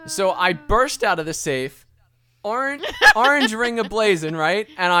So I burst out of the safe, orange ring ablazing, right?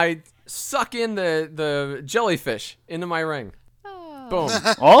 And I suck in the jellyfish into my ring. Oh. Boom.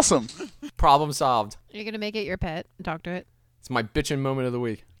 Awesome. Problem solved. You're going to make it your pet and talk to it? It's my bitchin' moment of the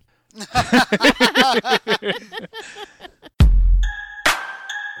week.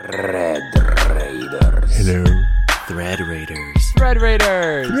 Red Raiders. Hello. Thread Raiders. Thread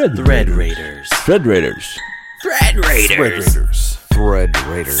Raiders. Thread Raiders. Thread Raiders. Thread Raiders. Thread Raiders. Thread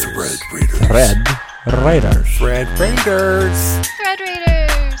Raiders. Thread Raiders. Thread Raiders! Thread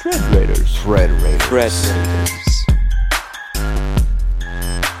Raiders. Thread Raiders. Thread Raiders.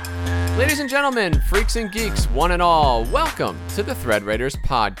 Ladies and gentlemen, freaks and geeks, one and all, welcome to the Thread Raiders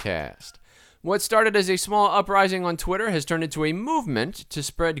podcast. What started as a small uprising on Twitter has turned into a movement to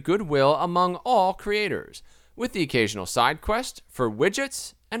spread goodwill among all creators, with the occasional side quest for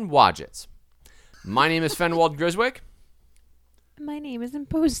widgets and wadgets. My name is Fenwald Griswick. My name isn't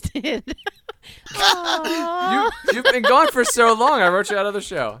posted. You've been gone for so long, I wrote you out of the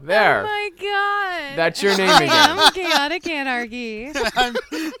show. There. Oh my god. That's your name I again. am Chaotic Anarchy.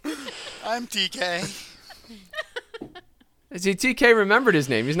 I'm TK. See, TK remembered his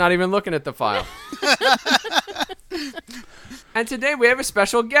name. He's not even looking at the file. And today we have a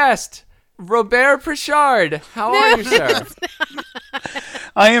special guest, Robert Prichard. How are you, sir?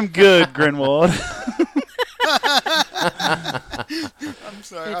 I am good, Grinwald. I'm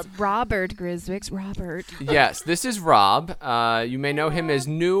sorry. It's Robert Griswick's Robert. Yes, this is Rob. You may know him as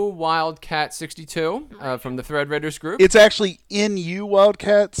New Wildcat 62 from the Thread Raiders group. It's actually NU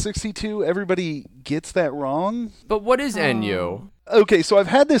Wildcat 62. Everybody gets that wrong. But what is NU? Okay, so I've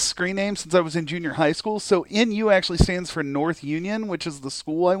had this screen name since I was in junior high school. So NU actually stands for North Union, which is the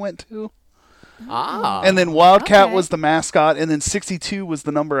school I went to. Ah. And then Wildcat okay. was the mascot, and then 62 was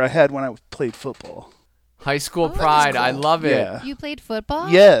the number I had when I played football. High school pride. I love it. Yeah. You played football?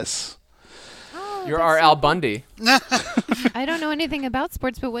 Yes. Oh, You're that's our so Al cool. Bundy. I don't know anything about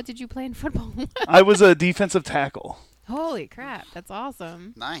sports, but what did you play in football? I was a defensive tackle. Holy crap, that's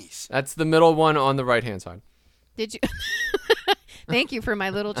awesome. Nice. That's the middle one on the right-hand side. Did you? Thank you for my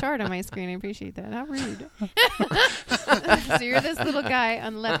little chart on my screen. I appreciate that. How rude. So you're this little guy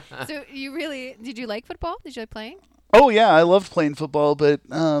on the left. So did you like football? Did you like playing? Oh, yeah, I loved playing football, but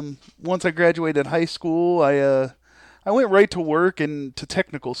once I graduated high school, I went right to work and to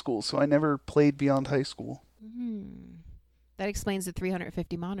technical school, so I never played beyond high school. That explains the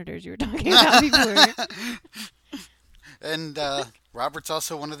 350 monitors you were talking about before. And Robert's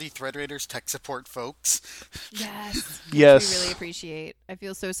also one of the Thread Raiders tech support folks. Yes. Yes. We really appreciate. I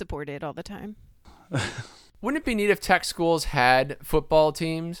feel so supported all the time. Wouldn't it be neat if tech schools had football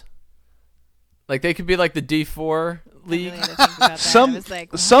teams? Like they could be like the D4 league. I really had to think about that. I was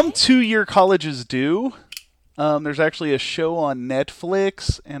like, Some what? 2-year colleges do. There's actually a show on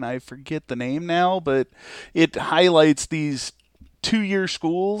Netflix, and I forget the name now, but it highlights these 2-year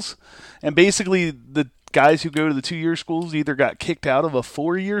schools, and basically the guys who go to the 2-year schools either got kicked out of a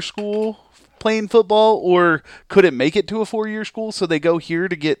 4-year school playing football or couldn't make it to a 4-year school, so they go here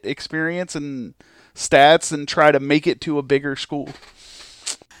to get experience and stats and try to make it to a bigger school.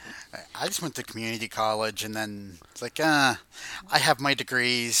 I just went to community college, and then it's like, I have my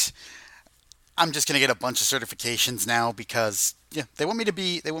degrees. I'm just gonna get a bunch of certifications now because they want me to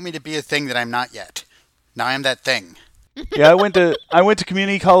be a thing that I'm not yet. Now I am that thing. Yeah, I went to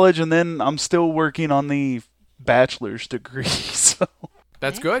community college, and then I'm still working on the bachelor's degree. So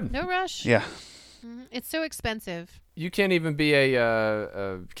That's good. No rush. yeah. It's so expensive. You can't even be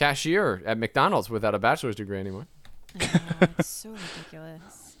a cashier at McDonald's without a bachelor's degree anymore. I know, it's so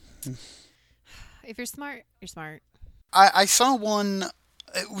ridiculous. If you're smart, you're smart. I saw one.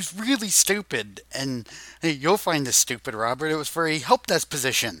 It was really stupid, and hey, you'll find this stupid, Robert. It was for a help desk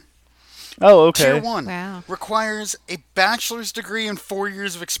position. Oh, okay. Tier 1 Wow. requires a bachelor's degree and 4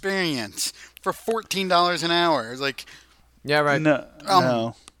 years of experience for $14 an hour. It's like, Yeah, right. No.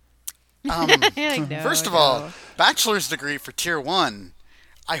 No. Like, no, first of no. all, bachelor's degree for Tier 1.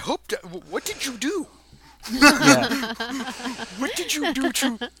 I hope. What did you do? Yeah. What did you do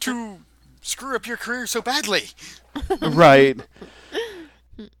to screw up your career so badly? Right.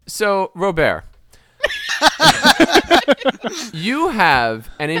 So, Robert, you have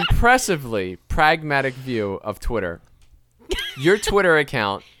an impressively pragmatic view of Twitter. Your Twitter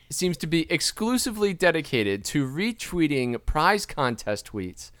account seems to be exclusively dedicated to retweeting prize contest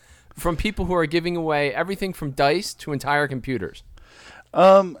tweets from people who are giving away everything from dice to entire computers.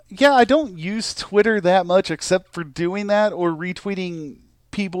 Yeah, I don't use Twitter that much except for doing that or retweeting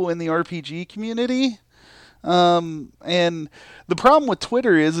people in the RPG community. And the problem with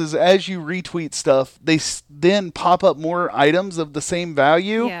Twitter is as you retweet stuff, they then pop up more items of the same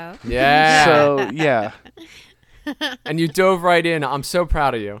value. Yeah. Yeah. So, yeah. And you dove right in. I'm so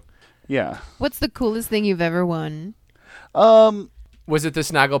proud of you. Yeah. What's the coolest thing you've ever won? Was it the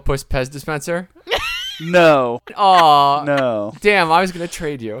Snagglepuss Pez dispenser? No. Aw. No. Damn, I was going to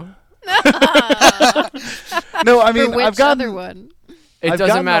trade you. No, I mean, For which I've gotten... other one? It I've doesn't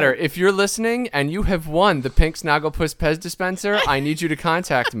gotten matter. a- If you're listening and you have won the pink Snagglepuss Pez dispenser, I need you to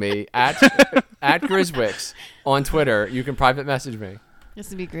contact me at Griswix on Twitter. You can private message me. This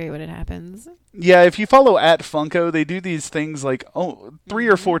would be great when it happens. Yeah, if you follow at Funko, they do these things like 3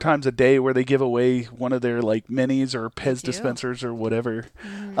 or 4 times a day where they give away one of their like minis or Pez do. dispensers or whatever.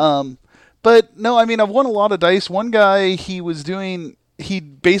 But no, I mean, I've won a lot of dice. One guy, he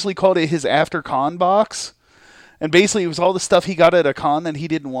basically called it his after con box. And basically, it was all the stuff he got at a con that he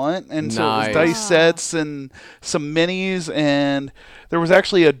didn't want. And so it was Nice. dice sets and some minis. And there was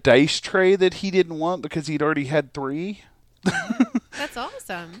actually a dice tray that he didn't want because he'd already had 3. That's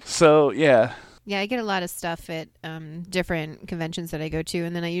awesome. So, yeah. Yeah, I get a lot of stuff at different conventions that I go to,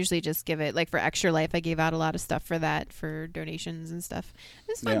 and then I usually just give it, like for Extra Life, I gave out a lot of stuff for that, for donations and stuff.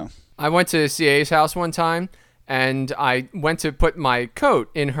 It's fun. Yeah. I went to CA's house one time, and I went to put my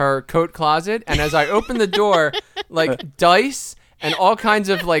coat in her coat closet, and as I opened the door, like dice and all kinds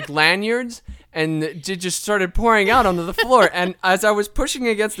of like lanyards, and it just started pouring out onto the floor. And as I was pushing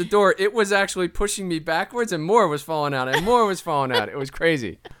against the door, it was actually pushing me backwards, and more was falling out, and more was falling out. It was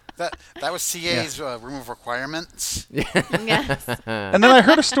crazy. That was CA's room of requirements. Yes. And then I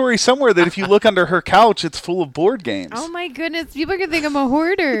heard a story somewhere that if you look under her couch, it's full of board games. Oh my goodness, people are going to think I'm a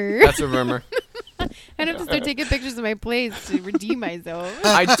hoarder. That's a rumor. I'd have to start taking pictures of my place to redeem myself.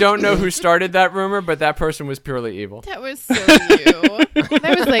 I don't know who started that rumor, but that person was purely evil. That was so you.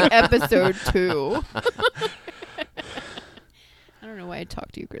 That was like episode 2. I don't know why I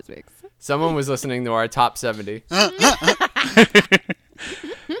talked to you, Griswix. Someone was listening to our top 70.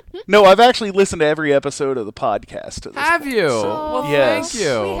 No, I've actually listened to every episode of the podcast. At this Have point, you? so- Well, yes. thank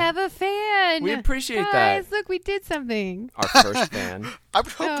you. We have a fan. We appreciate Guys, that. look, we did something. Our first fan. I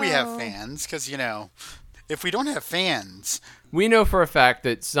would hope we Oh. have fans, because, if we don't have fans, We know for a fact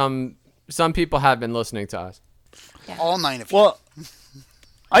that some people have been listening to us. all 9 of you. Well,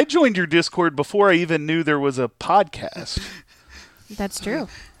 I joined your Discord before I even knew there was a podcast. That's true.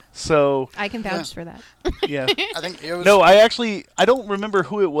 So, I can vouch for that. yeah. I think it was... No, I don't remember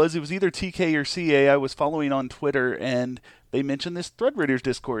who it was. It was either TK or CA. I was following on Twitter, and they mentioned this Thread Raiders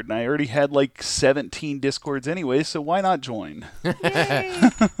Discord, and I already had like 17 Discords anyway, so why not join? Yay.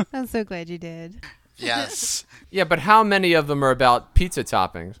 I'm so glad you did. Yes. Yeah, but how many of them are about pizza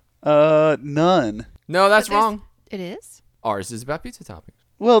toppings? None. No, that's But there's- wrong. It is? Ours is about pizza toppings.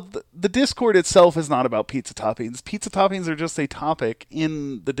 Well, the Discord itself is not about pizza toppings. Pizza toppings are just a topic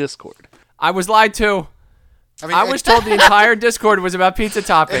in the Discord. I was lied to. I mean, I was told the entire Discord was about pizza it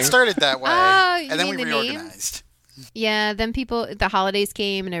toppings. started that way, Oh, you and then mean we the names? reorganized. Yeah, then the holidays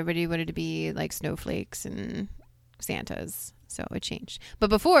came and everybody wanted to be like snowflakes and Santas. So it changed.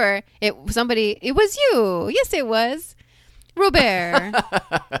 But before, it was you. Yes, it was. Robert.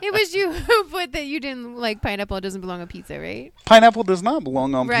 It was you who put that you didn't like pineapple doesn't belong on pizza, right? Pineapple does not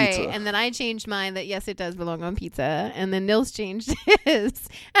belong on Right. pizza. And then I changed mine that yes, it does belong on pizza. And then Nils changed his.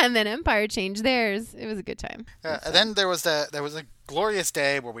 And then Empire changed theirs. It was a good time. And then there was a glorious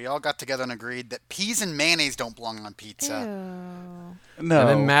day where we all got together and agreed that peas and mayonnaise don't belong on pizza. Ew. No. And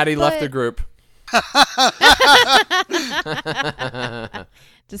then Maddie left But- the group.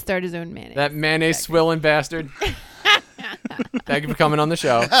 To start his own mayonnaise. That mayonnaise swilling bastard. Thank you for coming on the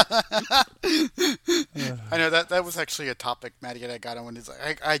show. I know that was actually a topic Maddie and I got on when it's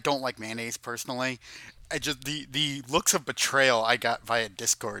like I don't like mayonnaise personally. I just the looks of betrayal I got via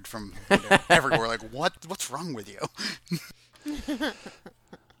Discord from everywhere. Like what's wrong with you?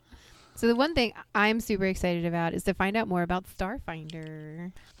 So the one thing I'm super excited about is to find out more about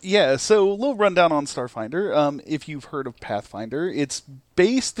Starfinder. Yeah, so a little rundown on Starfinder. If you've heard of Pathfinder, it's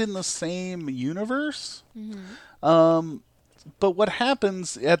based in the same universe. But what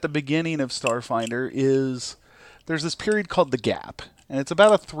happens at the beginning of Starfinder is there's this period called the Gap. And it's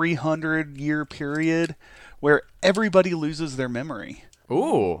about a 300-year period where everybody loses their memory.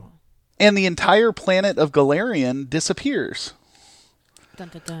 Ooh. And the entire planet of Galarian disappears. Dun,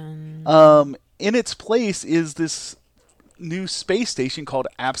 dun, dun. In its place is this new space station called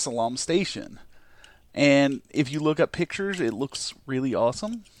Absalom Station. And if you look up pictures, it looks really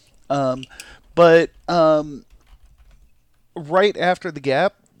awesome. But right after the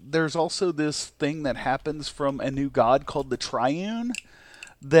Gap, there's also this thing that happens from a new god called the Triune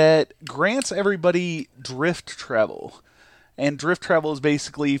that grants everybody drift travel. And drift travel is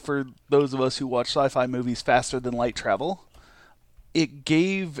basically, for those of us who watch sci-fi movies, faster than light travel. It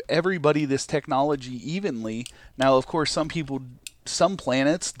gave everybody this technology evenly. Now, of course, some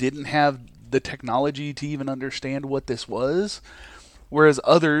planets didn't have the technology to even understand what this was, whereas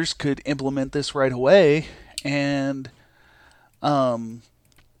others could implement this right away. And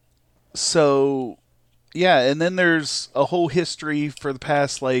so, yeah, and then there's a whole history for the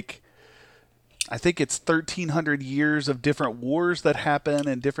past, I think it's 1,300 years of different wars that happen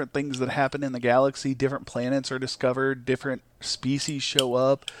and different things that happen in the galaxy. Different planets are discovered, different species show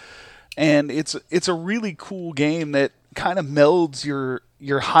up, and it's a really cool game that kind of melds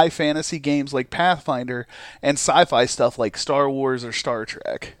your high fantasy games like Pathfinder and sci-fi stuff like Star Wars or Star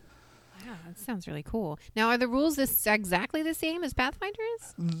Trek. Wow, that sounds really cool. Now, are the rules exactly the same as Pathfinder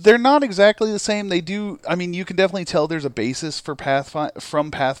is? They're not exactly the same. They do. I mean, you can definitely tell there's a basis for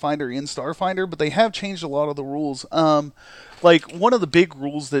from Pathfinder in Starfinder, but they have changed a lot of the rules. Like one of the big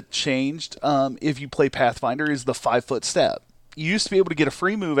rules that changed, if you play Pathfinder, is the 5-foot step. You used to be able to get a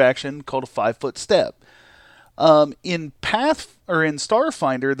free move action called a 5-foot step. In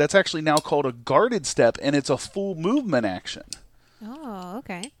Starfinder, that's actually now called a guarded step, and it's a full movement action. Oh,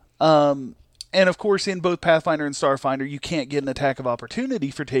 okay. And of course, in both Pathfinder and Starfinder, you can't get an attack of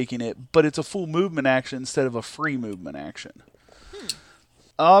opportunity for taking it, but it's a full movement action instead of a free movement action.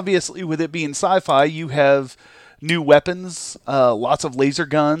 Obviously, with it being sci-fi, you have new weapons, lots of laser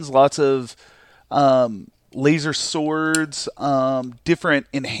guns, lots of laser swords, different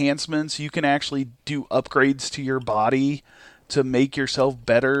enhancements. You can actually do upgrades to your body to make yourself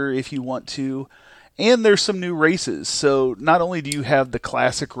better if you want to. And there's some new races. So not only do you have the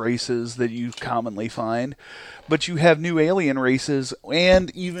classic races that you commonly find, but you have new alien races and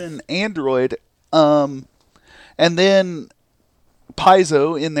even android. And then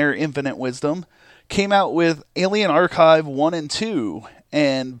Paizo, in their infinite wisdom, came out with Alien Archive 1 and 2.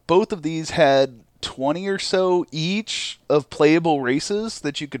 And both of these had 20 or so each of playable races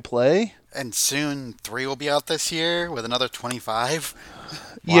that you could play. And soon 3 will be out this year with another 25.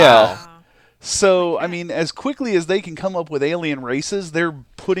 Yeah. So, I mean, as quickly as they can come up with alien races, they're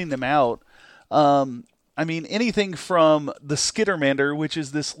putting them out. I mean, anything from the Skittermander, which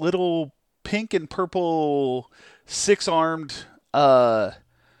is this little pink and purple 6-armed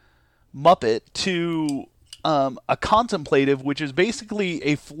Muppet, to a Contemplative, which is basically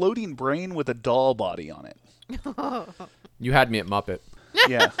a floating brain with a doll body on it. You had me at Muppet.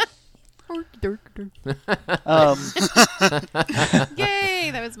 Yeah.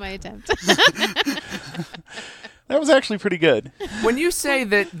 Yay, that was my attempt. That was actually pretty good. When you say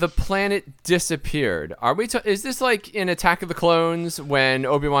that the planet disappeared, are we? Is this like in Attack of the Clones when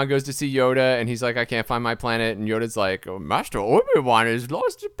Obi-Wan goes to see Yoda and he's like, "I can't find my planet," and Yoda's like, "Oh, Master Obi-Wan has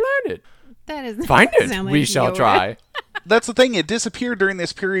lost his planet. That is Find it. sound We like shall Yoda. try." That's the thing. It disappeared during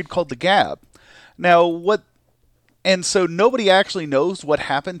this period called the Gap. Now, what? And so nobody actually knows what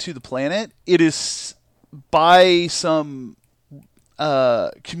happened to the planet. It is by some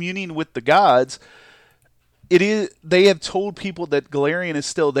communing with the gods. It is. They have told people that Galarian is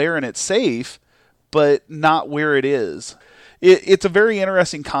still there and it's safe, but not where it is. It's a very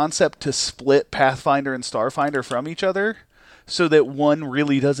interesting concept to split Pathfinder and Starfinder from each other, so that one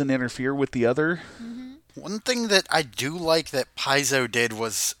really doesn't interfere with the other. Mm-hmm. One thing that I do like that Paizo did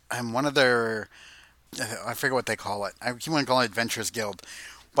was one of their, I forget what they call it. I keep on calling it Adventurers Guild,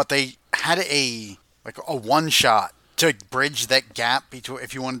 but they had a one shot to bridge that gap between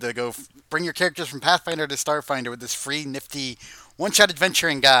if you wanted to go bring your characters from Pathfinder to Starfinder with this free nifty one shot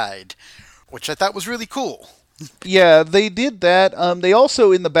adventuring guide, which I thought was really cool. Yeah, they did that. They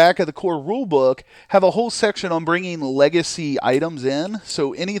also, in the back of the core rulebook, have a whole section on bringing legacy items in.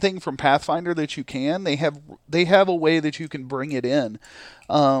 So anything from Pathfinder that you can, they have a way that you can bring it in.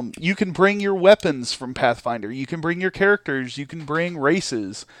 You can bring your weapons from Pathfinder. You can bring your characters. You can bring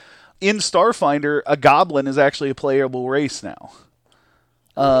races. In Starfinder, a goblin is actually a playable race now.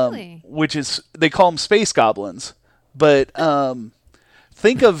 Really? Which is, they call them space goblins. But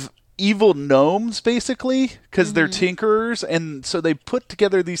think of evil gnomes, basically, because they're tinkerers, and so they put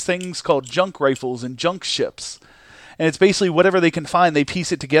together these things called junk rifles and junk ships. And it's basically whatever they can find, they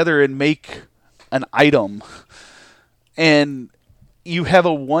piece it together and make an item. And you have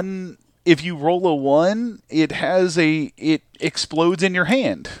a 1, if you roll a 1, it explodes in your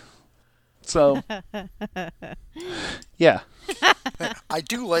hand. So, yeah. I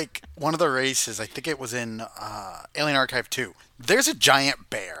do like one of the races, I think it was in Alien Archive 2. There's a giant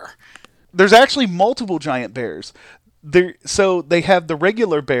bear. There's actually multiple giant bears. So they have the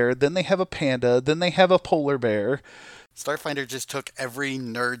regular bear, then they have a panda, then they have a polar bear. Starfinder just took every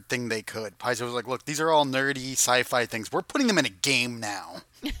nerd thing they could. Paizo was like, look, these are all nerdy sci-fi things. We're putting them in a game now.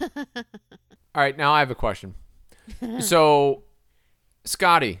 All right, now I have a question. So,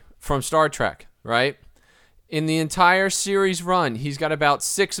 Scotty from Star Trek, right? In the entire series run, he's got about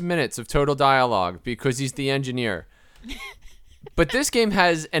 6 minutes of total dialogue because he's the engineer. But this game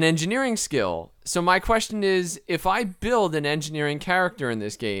has an engineering skill. So my question is, if I build an engineering character in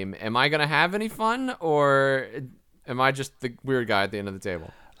this game, am I going to have any fun, or am I just the weird guy at the end of the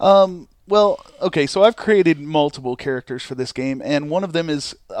table? Well, okay, so I've created multiple characters for this game, and one of them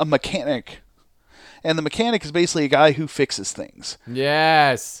is a mechanic. And the mechanic is basically a guy who fixes things.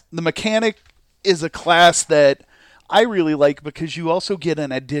 Yes. The mechanic is a class that I really like because you also get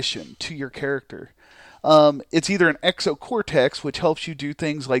an addition to your character. It's either an exocortex, which helps you do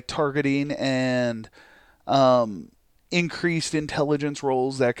things like targeting and increased intelligence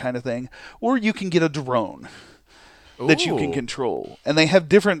rolls, that kind of thing, or you can get a drone that you can Ooh. control. And they have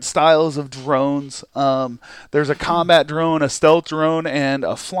different styles of drones. There's a combat drone, a stealth drone, and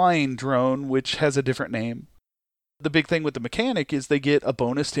a flying drone, which has a different name. The big thing with the mechanic is they get a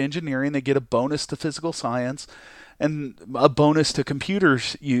bonus to engineering, they get a bonus to physical science, and a bonus to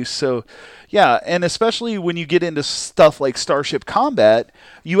computers use. So, yeah, and especially when you get into stuff like Starship Combat,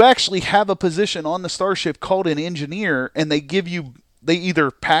 you actually have a position on the starship called an engineer, and they either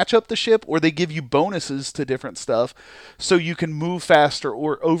patch up the ship or they give you bonuses to different stuff so you can move faster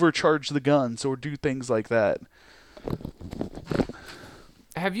or overcharge the guns or do things like that.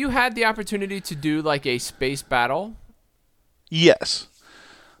 Have you had the opportunity to do like a space battle? Yes.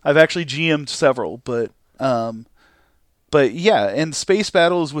 I've actually GM'd several, but yeah, and space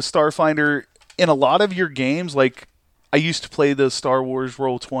battles with Starfinder in a lot of your games, like I used to play the Star Wars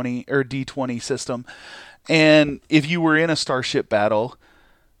Roll20 or D20 system, and if you were in a starship battle,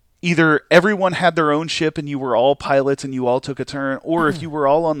 either everyone had their own ship and you were all pilots and you all took a turn, or if you were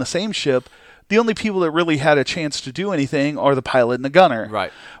all on the same ship, the only people that really had a chance to do anything are the pilot and the gunner.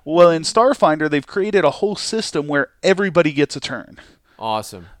 Right. Well, in Starfinder, they've created a whole system where everybody gets a turn.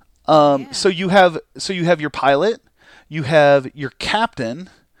 Awesome. So you have your pilot, you have your captain,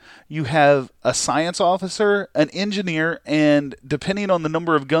 you have a science officer, an engineer, and depending on the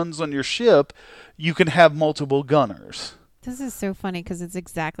number of guns on your ship, you can have multiple gunners. This is so funny because it's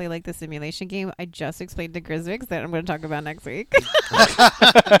exactly like the simulation game I just explained to Grisvix that I'm going to talk about next week.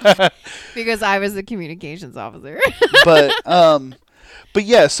 Because I was the communications officer. But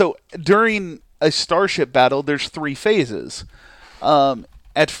yeah, so during a starship battle, there's 3 phases.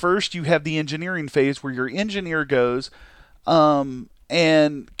 At first, you have the engineering phase where your engineer goes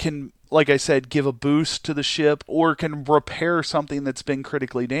and can, like I said, give a boost to the ship or can repair something that's been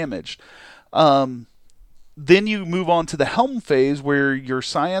critically damaged. Then you move on to the helm phase where your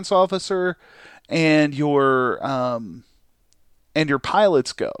science officer and your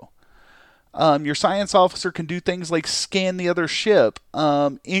pilots go. Your science officer can do things like scan the other ship,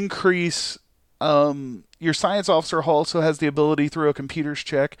 increase. Your science officer also has the ability through a computer's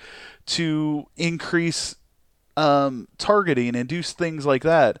check to increase targeting and do things like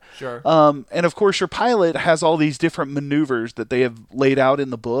that. Sure. And of course, your pilot has all these different maneuvers that they have laid out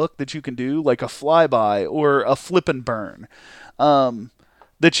in the book that you can do, like a flyby or a flip and burn,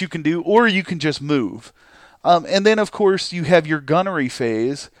 that you can do, or you can just move. And then, of course, you have your gunnery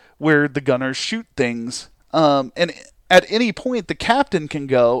phase where the gunners shoot things. And at any point, the captain can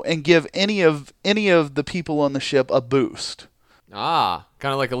go and give any of the people on the ship a boost. Kind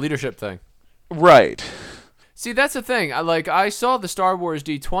of like a leadership thing. Right. See, that's the thing. I saw the Star Wars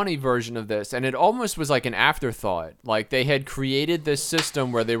D20 version of this, and it almost was like an afterthought. Like, they had created this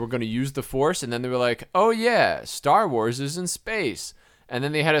system where they were going to use the Force, and then they were like, oh, yeah, Star Wars is in space. And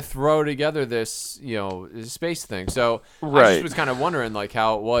then they had to throw together this, space thing. So right. I just was kind of wondering, like,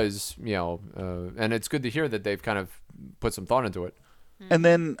 how it was, and it's good to hear that they've kind of put some thought into it. And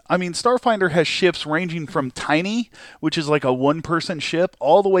then, Starfinder has ships ranging from tiny, which is like a one-person ship,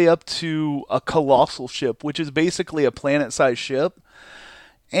 all the way up to a colossal ship, which is basically a planet-sized ship.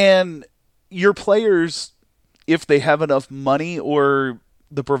 And your players, if they have enough money or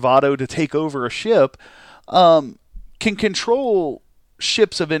the bravado to take over a ship, can control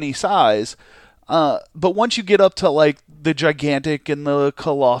ships of any size. But once you get up to like the gigantic and the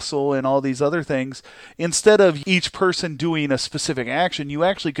colossal and all these other things, instead of each person doing a specific action, you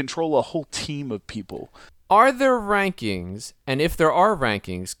actually control a whole team of people. Are there rankings? And if there are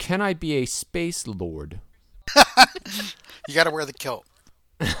rankings, can I be a space lord? You got to wear the kilt.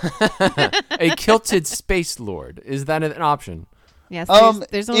 A kilted space lord. Is that an option? Yes,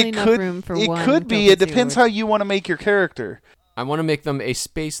 there's only enough room for one. It could be. It depends how you want to make your character. I want to make them a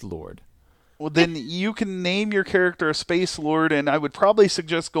space lord. Well, then you can name your character a Space Lord, and I would probably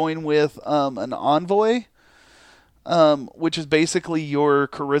suggest going with an Envoy, which is basically your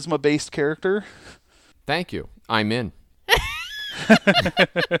charisma-based character. Thank you. I'm in.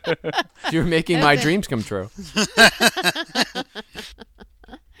 You're making my dreams come true.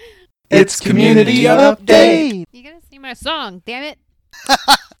 It's Community Update! You gotta sing my song, damn it.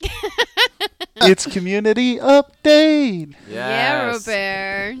 It's Community Update! Yeah, Yes.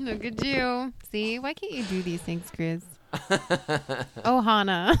 Robert. Look at you. See, why can't you do these things, Chris? Oh,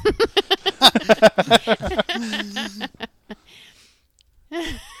 Hannah.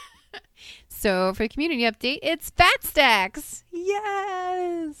 So for community update, it's Fat Stacks.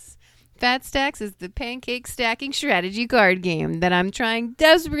 Yes. Fat Stacks is the pancake stacking strategy card game that I'm trying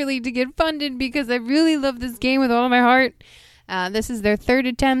desperately to get funded because I really love this game with all my heart. This is their third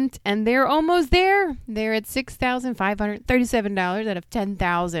attempt, and they're almost there. They're at $6,537 out of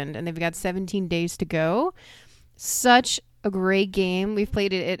 $10,000, and they've got 17 days to go. Such a great game. We've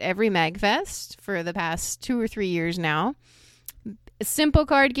played it at every MagFest for the past 2 or 3 years now. A simple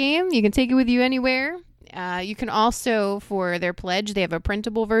card game. You can take it with you anywhere. You can also, for their pledge, they have a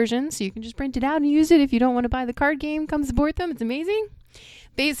printable version, so you can just print it out and use it if you don't want to buy the card game. Come support them. It's amazing.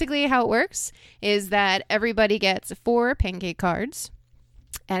 Basically, how it works is that everybody gets 4 pancake cards,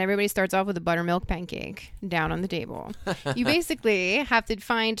 and everybody starts off with a buttermilk pancake down on the table. You basically have to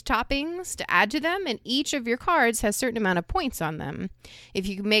find toppings to add to them, and each of your cards has a certain amount of points on them. If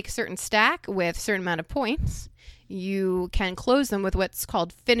you make a certain stack with a certain amount of points, you can close them with what's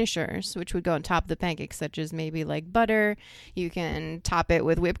called finishers, which would go on top of the pancake, such as maybe like butter. You can top it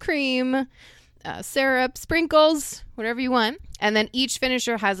with whipped cream, syrup, sprinkles, whatever you want. And then each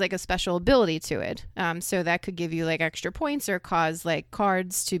finisher has like a special ability to it. So that could give you like extra points or cause like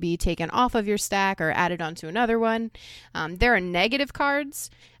cards to be taken off of your stack or added onto another one. There are negative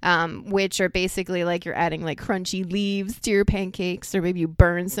cards, which are basically like you're adding like crunchy leaves to your pancakes, or maybe you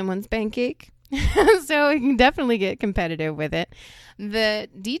burn someone's pancake. So you can definitely get competitive with it. The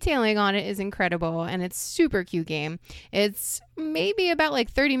detailing on it is incredible, and it's super cute game. It's maybe about like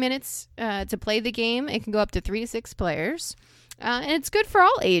 30 minutes to play the game. It can go up to 3 to 6 players. And it's good for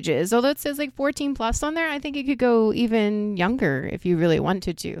all ages. Although it says like 14 plus on there, I think it could go even younger if you really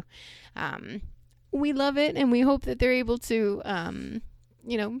wanted to. We love it, and we hope that they're able to,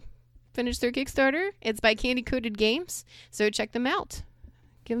 finish their Kickstarter. It's by Candy Coated Games, so check them out.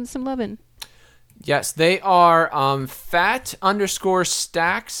 Give them some lovin'. Yes, they are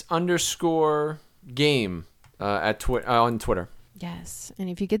fat_stacks_game on Twitter. Yes, and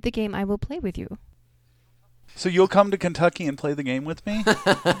if you get the game, I will play with you. So you'll come to Kentucky and play the game with me?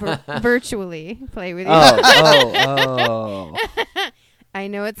 Virtually play with you. Oh. I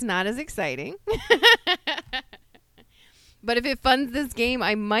know it's not as exciting. But if it funds this game,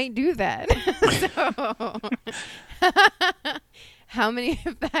 I might do that. So, how many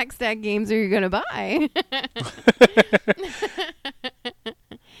Backstack games are you going to buy?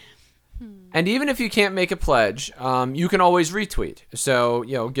 And even if you can't make a pledge, you can always retweet. So,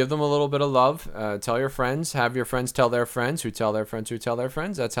 give them a little bit of love. Tell your friends. Have your friends tell their friends who tell their friends who tell their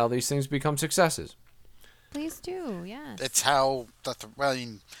friends. That's how these things become successes. Please do, yes. It's how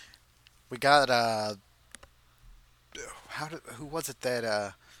we got who was it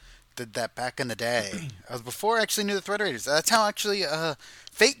that did that back in the day? Before I actually knew the Thread Raiders. That's how actually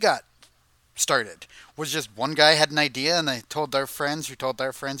Fate got started. Was just one guy had an idea, and they told their friends, who told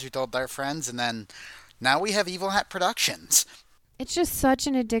their friends, who told their friends, and then now we have Evil Hat Productions. It's just such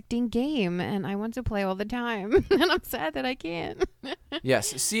an addicting game, and I want to play all the time, and I'm sad that I can't.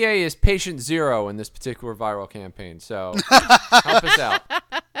 Yes, CA is patient 0 in this particular viral campaign, so help us out.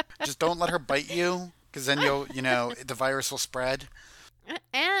 Just don't let her bite you, because then the virus will spread.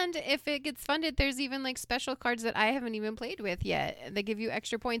 And if it gets funded, there's even like special cards that I haven't even played with yet. They give you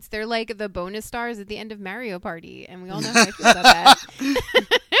extra points. They're like the bonus stars at the end of Mario Party, and we all know how I feel about that.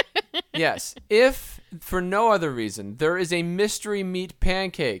 Yes, if for no other reason, there is a mystery meat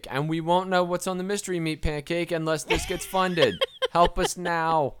pancake, and we won't know what's on the mystery meat pancake unless this gets funded. Help us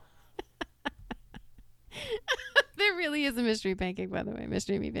now. There really is a mystery pancake, by the way.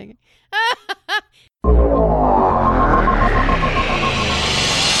 Mystery meat pancake.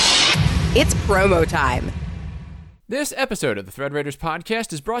 It's promo time. This episode of the Thread Raiders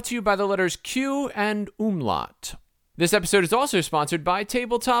podcast is brought to you by the letters Q and umlaut. This episode is also sponsored by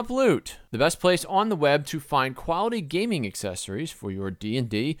Tabletop Loot, the best place on the web to find quality gaming accessories for your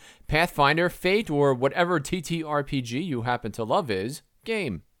D&D, Pathfinder, Fate, or whatever TTRPG you happen to love is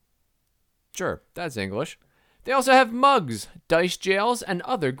game. Sure, that's English. They also have mugs, dice jails, and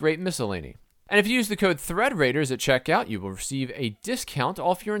other great miscellany. And if you use the code ThreadRaiders at checkout, you will receive a discount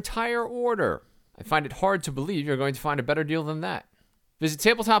off your entire order. I find it hard to believe you're going to find a better deal than that. Visit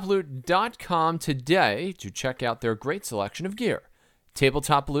tabletoploot.com today to check out their great selection of gear.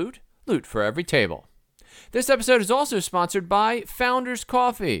 Tabletop Loot, loot for every table. This episode is also sponsored by Founders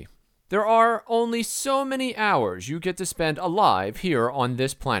Coffee. There are only so many hours you get to spend alive here on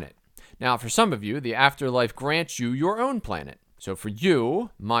this planet. Now, for some of you, the afterlife grants you your own planet. So for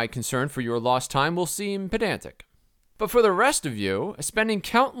you, my concern for your lost time will seem pedantic. But for the rest of you, spending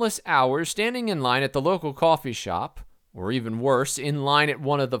countless hours standing in line at the local coffee shop, or even worse, in line at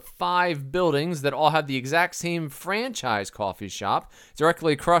one of the 5 buildings that all have the exact same franchise coffee shop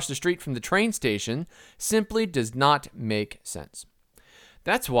directly across the street from the train station, simply does not make sense.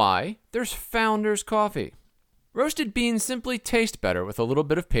 That's why there's Founders Coffee. Roasted beans simply taste better with a little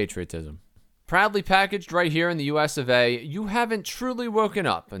bit of patriotism. Proudly packaged right here in the US of A, you haven't truly woken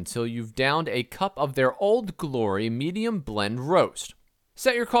up until you've downed a cup of their Old Glory medium blend roast.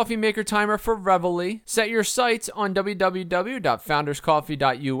 Set your coffee maker timer for Reveille, set your sights on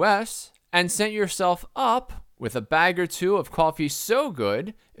www.founderscoffee.us, and set yourself up with a bag or two of coffee so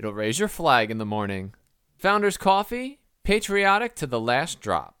good, it'll raise your flag in the morning. Founders Coffee, patriotic to the last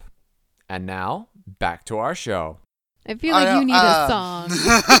drop. And now, back to our show. I feel like you need a song.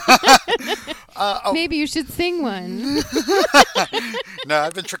 Maybe you should sing one. No,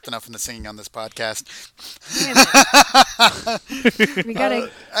 I've been tricked enough into singing on this podcast. We gotta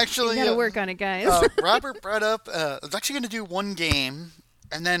work on it, guys. Robert brought up, I was actually going to do one game,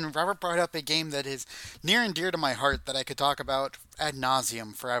 and then Robert brought up a game that is near and dear to my heart that I could talk about ad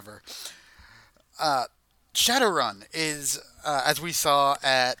nauseum forever. Shadowrun is, as we saw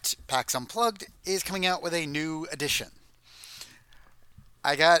at PAX Unplugged, is coming out with a new edition.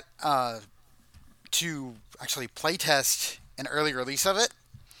 I got to actually playtest an early release of it.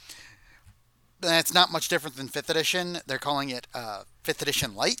 It's not much different than 5th edition. They're calling it 5th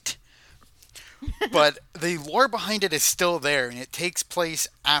edition Light. But the lore behind it is still there, and it takes place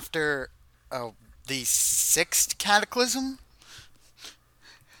after the 6th Cataclysm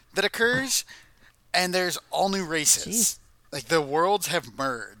that occurs, and there's all new races. Jeez. Like, the worlds have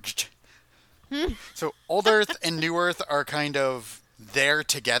merged. So Old Earth and New Earth are kind of there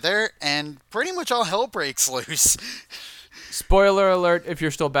together, and pretty much all hell breaks loose. Spoiler alert if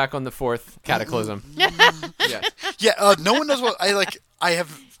you're still back on the 4th Cataclysm. Yes. Yeah, no one knows what I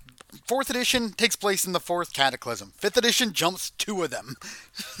have 4th edition takes place in the 4th Cataclysm. 5th edition jumps 2 of them.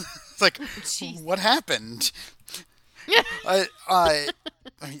 It's like, what happened? I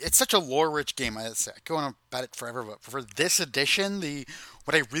mean, it's such a lore-rich game. I go on about it forever, but for this edition,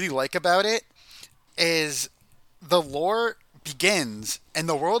 what I really like about it is the lore begins and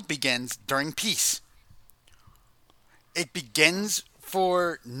the world begins during peace. It begins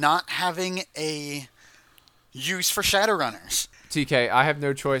for not having a use for Shadowrunners. TK, I have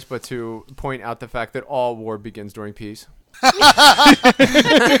no choice but to point out the fact that all war begins during peace.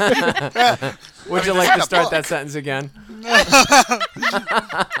 Would you like to start that sentence again?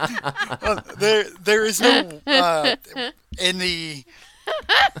 There is no in the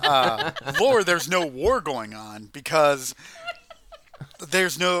lore. There's no war going on because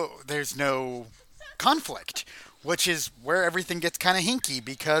there's no conflict, which is where everything gets kind of hinky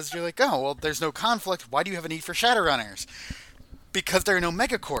because you're like, oh well, there's no conflict. Why do you have a need for Shadowrunners? Because there are no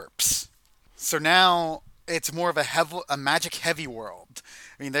megacorps. So now it's more of a magic heavy world.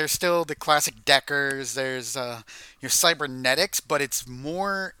 I mean, there's still the classic Deckers, there's your cybernetics, but it's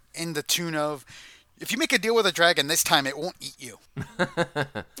more in the tune of, if you make a deal with a dragon this time, it won't eat you.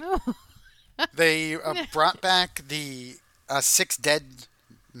 They brought back the 6 dead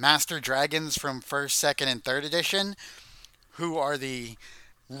master dragons from 1st, 2nd, and 3rd edition, who are the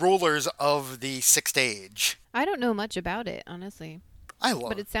rulers of the 6th age. I don't know much about it, honestly.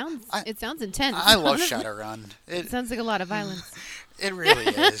 But it sounds intense. I love Shadowrun. It sounds like a lot of violence. It really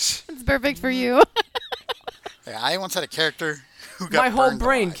is. It's perfect for you. Yeah, I once had a character who got My whole burned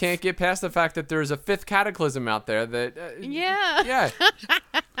brain alive. can't get past the fact that there's a 5th Cataclysm out there that... Yeah. Yeah.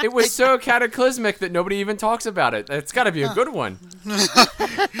 It was so cataclysmic that nobody even talks about it. It's got to be a good one.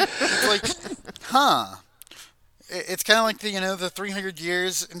 It's like, huh. It's kind of like the 300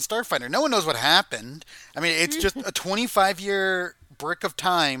 years in Starfighter. No one knows what happened. I mean, it's just a 25-year brick of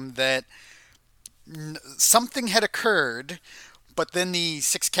time that something had occurred, but then the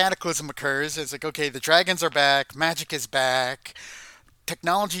 6th Cataclysm occurs. It's like, okay, the dragons are back, magic is back,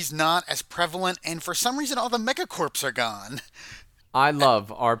 technology's not as prevalent, and for some reason all the megacorps are gone. I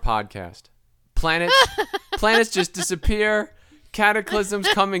love our podcast. Planets just disappear. Cataclysms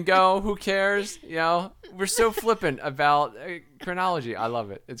come and go. Who cares? You know, we're so flippant about chronology. I love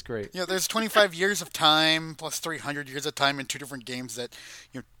it. It's great. There's 25 years of time plus 300 years of time in two different games that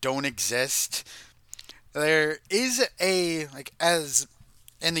don't exist. There is as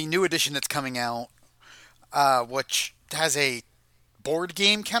in the new edition that's coming out, which has a board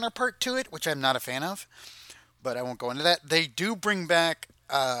game counterpart to it, which I'm not a fan of, but I won't go into that. They do bring back,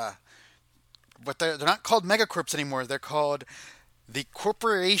 but they're not called megacorps anymore. They're called the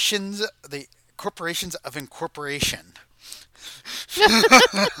corporations of incorporation.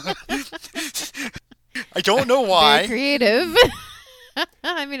 I don't know why. Very creative.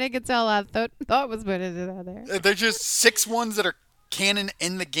 I mean, I could tell a lot thought was put into that there. They're just 6 ones that are canon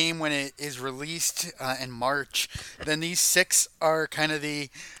in the game when it is released in March. Then these 6 are kind of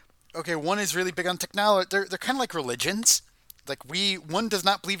one is really big on technology. They're kind of like religions. Like one does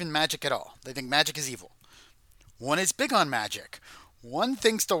not believe in magic at all. They think magic is evil. One is big on magic. One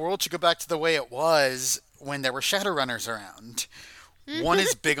thinks the world should go back to the way it was when there were Shadowrunners around. One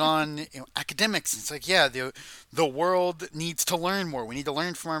is big on academics. It's like, the world needs to learn more. We need to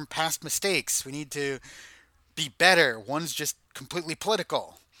learn from our past mistakes. We need to be better. One's just completely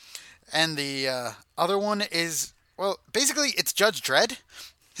political. And the other one is, basically it's Judge Dredd.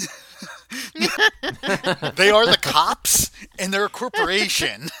 They are the cops, and they're a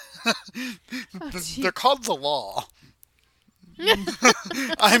corporation. They're called the law.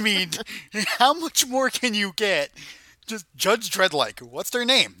 I mean, how much more can you get? Just Judge Dredd, what's their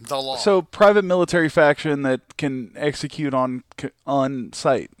name? The law. So, private military faction that can execute on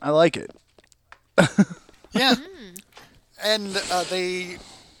site. I like it. Yeah. And they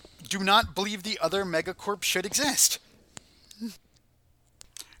do not believe the other megacorps should exist.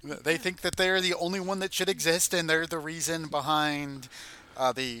 They think that they're the only one that should exist, and they're the reason behind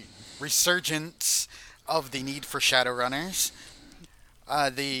the resurgence of the need for Shadowrunners.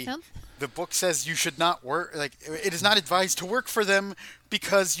 The book says you should not work, it is not advised to work for them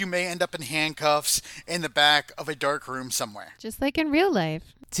because you may end up in handcuffs in the back of a dark room somewhere. Just like in real life.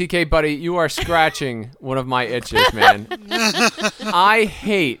 TK, buddy, you are scratching one of my itches, man. I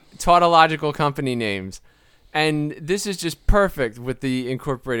hate tautological company names. And this is just perfect with the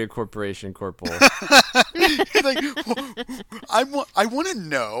Incorporated Corporation Corporal. I want to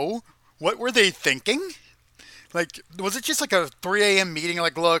know, what were they thinking? Was it just a 3 a.m. meeting?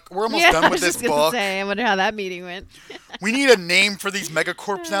 Look, we're almost done with this book. I wonder how that meeting went. We need a name for these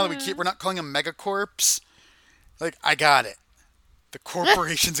megacorps now that we're not calling them megacorps. I got it. The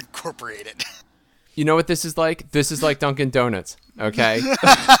Corporations Incorporated. You know what this is like? This is like Dunkin' Donuts, okay?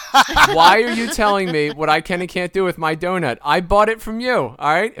 Why are you telling me what I can and can't do with my donut? I bought it from you,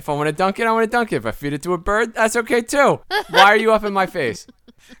 all right? If I want to dunk it, I want to dunk it. If I feed it to a bird, that's okay too. Why are you up in my face?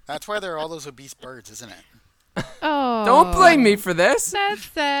 That's why there are all those obese birds, isn't it? Oh. Don't blame me for this. That's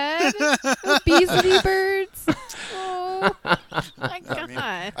sad. Obesity birds. Oh, my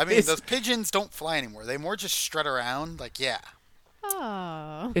God. I mean, those pigeons don't fly anymore. They more just strut around.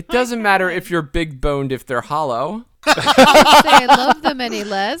 Oh. It doesn't matter if you're big boned if they're hollow. I didn't say I love them any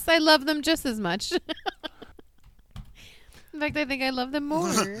less. I love them just as much. In fact, I think I love them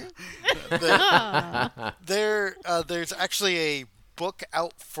more. There's actually a book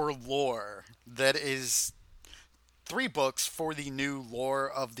out for lore that is 3 books for the new lore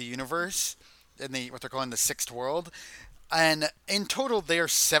of the universe in what they're calling the 6th world, and in total they are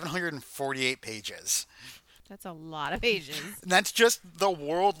 748 pages. That's a lot of pages. And that's just the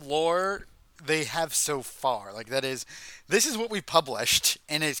world lore they have so far. This is what we published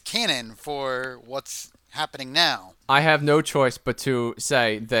and is canon for what's happening now. I have no choice but to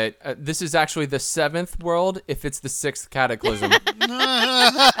say that this is actually the 7th world if it's the 6th cataclysm.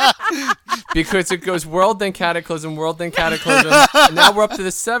 Because it goes world, then cataclysm, and now we're up to the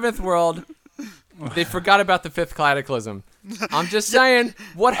 7th world. They forgot about the 5th cataclysm. I'm just saying,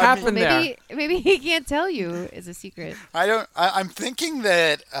 what happened there? Maybe he can't tell you is a secret. I'm thinking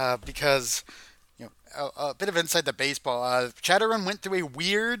that because a bit of inside the baseball. Shadowrun went through a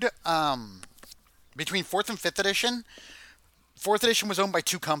weird between 4th and 5th edition. 4th edition was owned by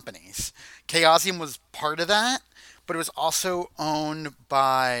 2 companies. Chaosium was part of that, but it was also owned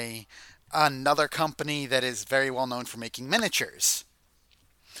by another company that is very well known for making miniatures.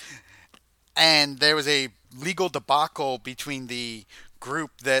 And there was a legal debacle between the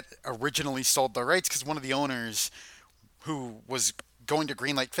group that originally sold the rights because one of the owners who was going to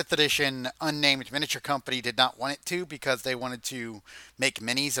greenlight 5th edition unnamed miniature company did not want it to because they wanted to make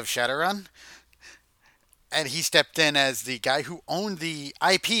minis of Shadowrun. And he stepped in as the guy who owned the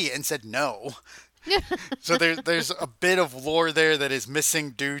IP and said no. So there's a bit of lore there that is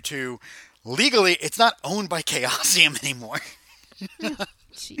missing due to legally it's not owned by Chaosium anymore.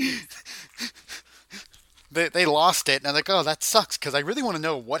 Jeez. They lost it, and I'm like, oh, that sucks, because I really want to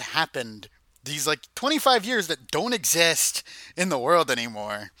know what happened these, 25 years that don't exist in the world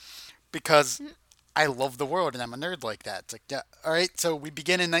anymore, because I love the world, and I'm a nerd like that. It's like, yeah, all right, so we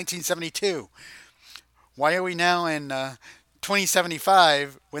begin in 1972. Why are we now in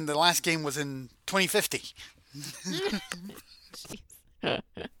 2075 when the last game was in 2050?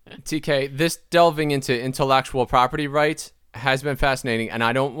 TK, this delving into intellectual property rights has been fascinating, and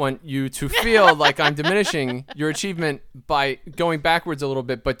I don't want you to feel like I'm diminishing your achievement by going backwards a little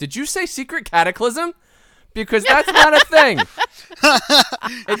bit, but did you say Secret Cataclysm? Because that's not a thing.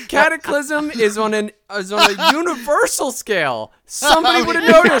 A cataclysm is on a universal scale. Somebody would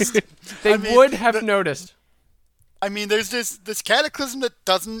have noticed. They would have noticed. I mean, there's this cataclysm that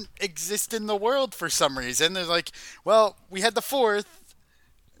doesn't exist in the world for some reason. There's well, we had the 4th,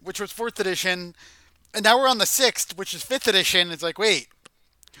 which was 4th edition, and now we're on the 6th, which is 5th edition. It's like, wait,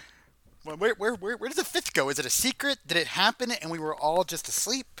 where does the 5th go? Is it a secret? Did it happen and we were all just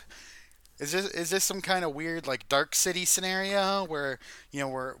asleep? Is this some kind of weird Dark City scenario where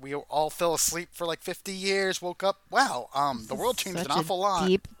we all fell asleep for 50 years, woke up? Wow, the world changed an awful lot.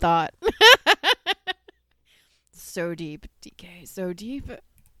 Deep thought. So deep, DK. So deep.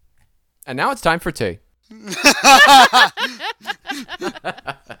 And now it's time for tea.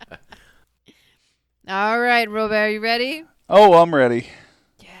 All right, Robert, are you ready? Oh, I'm ready.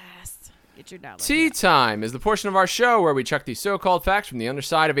 Yes. Get your download. Tea time is the portion of our show where we check the so-called facts from the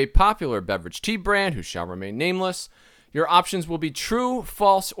underside of a popular beverage tea brand who shall remain nameless. Your options will be true,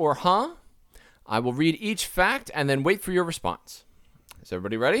 false, or huh. I will read each fact and then wait for your response. Is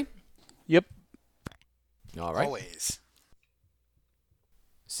everybody ready? Yep. All right. Always.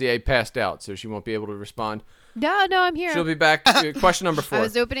 CA passed out, so she won't be able to respond. No, I'm here. She'll be back. Question number 4. I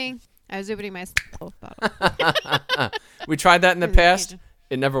was opening my bottle. We tried that in the past.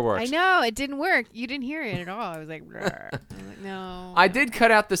 It never worked. I know it didn't work. You didn't hear it at all. I was like, no. I did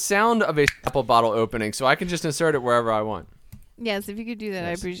cut out the sound of a apple bottle opening, so I can just insert it wherever I want. Yes, if you could do that, Yes.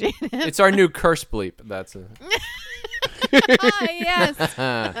 I appreciate it. It's our new curse bleep. That's it. Yes.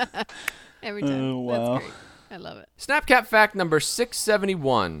 Every time. Oh, wow. That's great. I love it. Snapcap fact number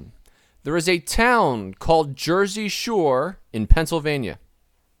 671. There is a town called Jersey Shore in Pennsylvania.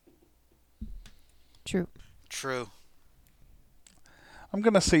 True. True. I'm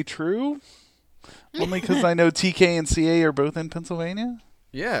going to say true. Only because I know TK and CA are both in Pennsylvania.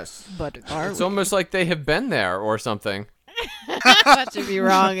 Yes. But It's almost like they have been there or something. that should be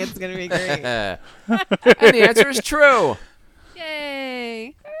wrong. It's going to be great. And the answer is true.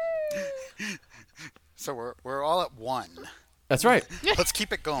 Yay. So we're all at 1. That's right. Let's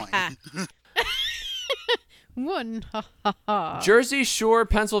keep it going. One. Ha, ha, ha. Jersey Shore,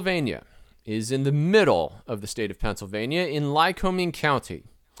 Pennsylvania is in the middle of the state of Pennsylvania in Lycoming County.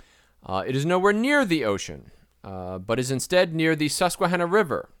 It is nowhere near the ocean, but is instead near the Susquehanna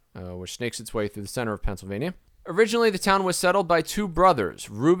River, which snakes its way through the center of Pennsylvania. Originally, the town was settled by 2 brothers,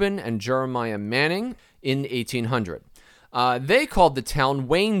 Reuben and Jeremiah Manning, in 1800. They called the town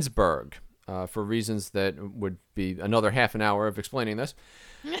Waynesburg, for reasons that would be another half an hour of explaining this.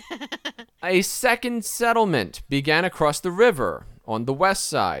 A second settlement began across the river on the west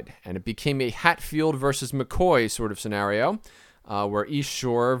side, and it became a Hatfield versus McCoy sort of scenario, where East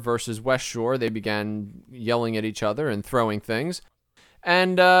Shore versus West Shore, they began yelling at each other and throwing things.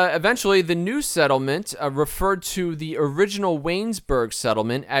 And eventually, the new settlement referred to the original Waynesburg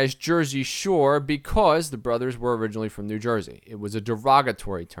settlement as Jersey Shore because the brothers were originally from New Jersey. It was a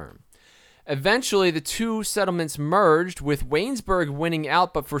derogatory term. Eventually, the 2 settlements merged, with Waynesburg winning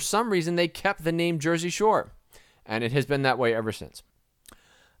out, but for some reason, they kept the name Jersey Shore, and it has been that way ever since.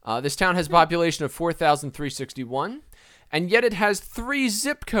 This town has a population of 4,361, and yet it has 3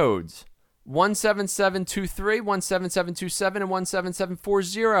 zip codes, 17723, 17727, and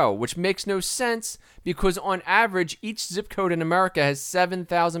 17740, which makes no sense because on average, each zip code in America has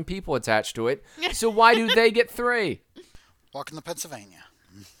 7,000 people attached to it. So why do they get 3? Welcome to Pennsylvania.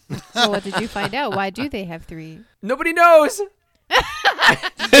 So what did you find out? Why do they have 3? Nobody knows.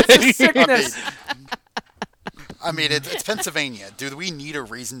 It's a sickness. I mean, it's Pennsylvania. Do we need a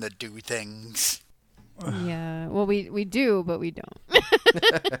reason to do things? Yeah. Well, we do, but we don't.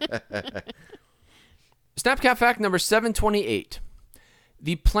 Snapcap fact number 728.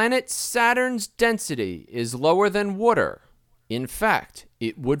 The planet Saturn's density is lower than water. In fact,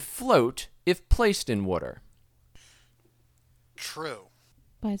 it would float if placed in water. True.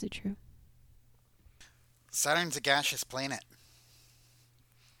 Why is it true? Saturn's a gaseous planet.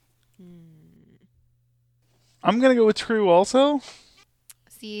 I'm going to go with true also.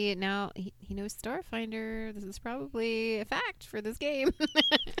 see, now he knows Starfinder. This is probably a fact for this game.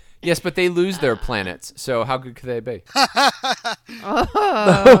 Yes, but they lose their planets, so how good could they be? Oh.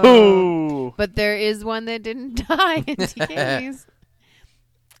 Oh. But there is one that didn't die in TKs.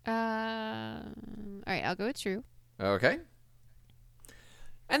 All right, I'll go with true. Okay.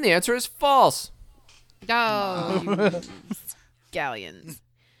 And the answer is false. Oh, you scallions.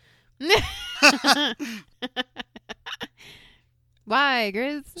 Why,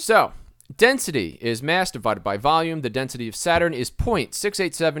 Grizz? So, density is mass divided by volume. The density of Saturn is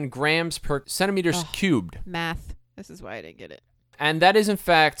 0.687 grams per centimeters cubed. Math. This is why I didn't get it. And that is, in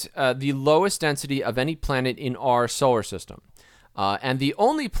fact, the lowest density of any planet in our solar system. And the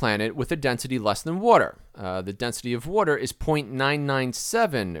only planet with a density less than water. The density of water is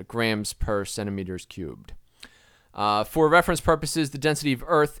 0.997 grams per centimeters cubed. For reference purposes, the density of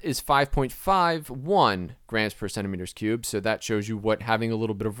Earth is 5.51 grams per centimeters cubed, so that shows you what having a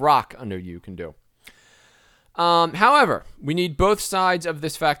little bit of rock under you can do. However, we need both sides of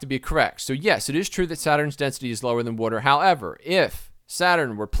this fact to be correct. So yes, it is true that Saturn's density is lower than water. However, if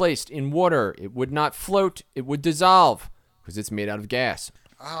Saturn were placed in water, it would not float, it would dissolve, because it's made out of gas.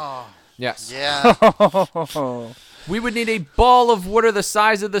 Oh, Yes. yeah. We would need a ball of water the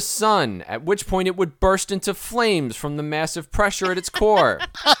size of the sun, at which point it would burst into flames from the massive pressure at its core. CK,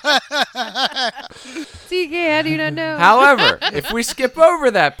 how do you not know? However, if we skip over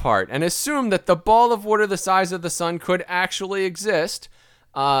that part and assume that the ball of water the size of the sun could actually exist,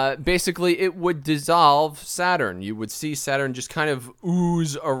 basically it would dissolve Saturn. You would see Saturn just kind of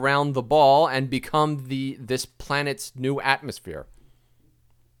ooze around the ball and become this planet's new atmosphere.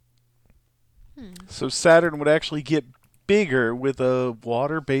 So Saturn would actually get bigger with a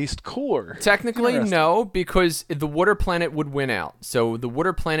water-based core. Technically, Interesting. no, because the water planet would win out. So the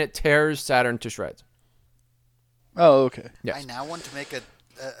water planet tears Saturn to shreds. Oh, okay. Yes. I now want to make a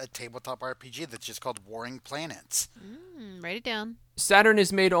tabletop RPG that's just called Warring Planets. Write it down. Saturn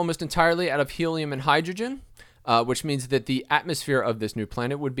is made almost entirely out of helium and hydrogen, which means that the atmosphere of this new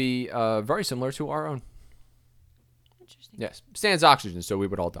planet would be very similar to our own. Interesting. Yes. Sans oxygen, so we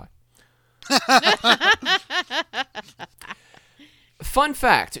would all die. Fun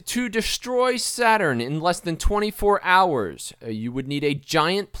fact, to destroy Saturn in less than 24 hours, you would need a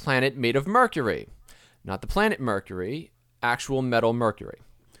giant planet made of Mercury. Not the planet Mercury, actual metal Mercury.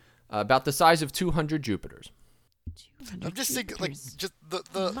 About the size of 200 Jupiters. I'm just thinking, like, just the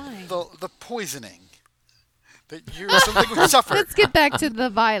My. poisoning that something would suffer. Let's get back to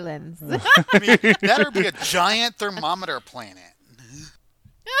the violence. I mean, that would be a giant thermometer planet.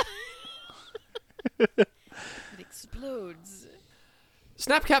 It explodes.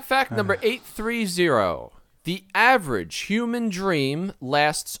 Snapcap fact number 830. The average human dream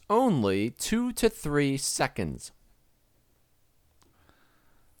lasts only 2 to 3 seconds.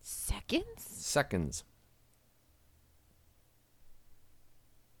 Seconds? Seconds.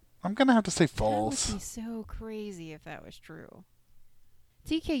 I'm going to have to say That false. would be so crazy if that was true.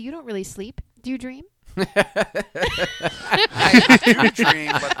 TK, you don't really sleep. Do you dream? I do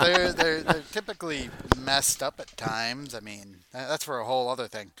dream, but they're typically messed up at times. I mean, that's for a whole other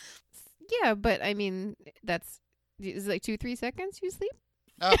thing. Yeah, but I mean, is it like 2-3 seconds you sleep?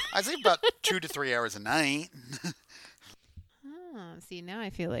 I sleep about 2 to 3 hours a night. Oh, see, now I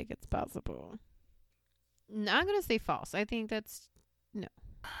feel like it's possible. No, I'm going to say false. I think that's, no.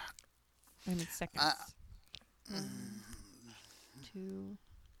 I mean, seconds. 1, 2,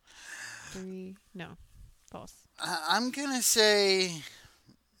 3, no. False. I'm gonna say,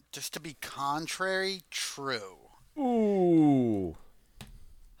 just to be contrary, true. Ooh.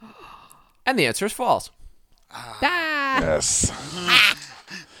 And the answer is false. Ah! Yes.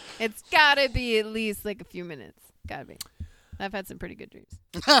 It's got to be at least like a few minutes. Got to be. I've had some pretty good dreams.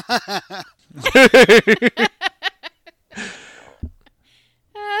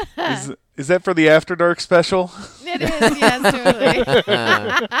 Is that for the After Dark special? It is, yes, totally.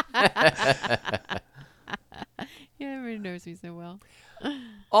 Yeah, everybody knows me so well.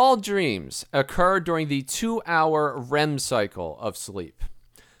 All dreams occur during the 2-hour REM cycle of sleep.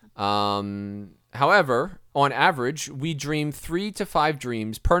 However, on average, we dream 3 to 5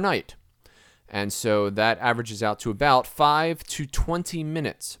 dreams per night. And so that averages out to about 5 to 20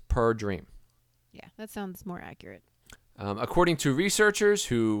 minutes per dream. Yeah, that sounds more accurate. According to researchers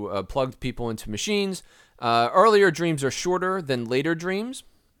who plugged people into machines, earlier dreams are shorter than later dreams.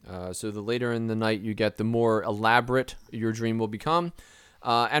 So the later in the night you get, the more elaborate your dream will become.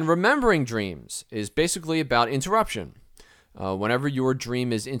 And remembering dreams is basically about interruption. Whenever your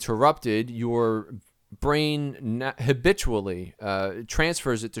dream is interrupted, your brain habitually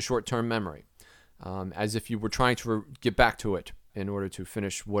transfers it to short-term memory, as if you were trying to get back to it in order to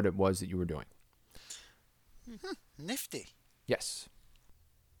finish what it was that you were doing. Nifty. Yes.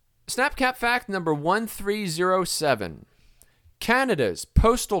 Snapcap fact number 1307. Canada's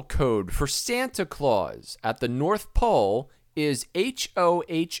postal code for Santa Claus at the North Pole is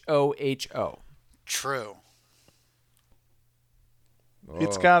HOHOHO. True.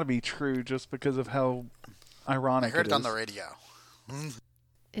 It's got to be true just because of how I ironic heard it on is. the radio.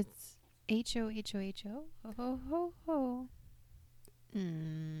 It's HOHOHO. Ho ho ho ho.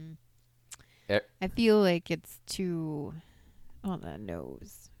 I feel like it's too on the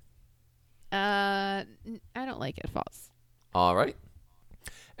nose. I don't like it. False. All right.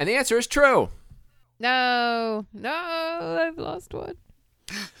 And the answer is true. No, I've lost one.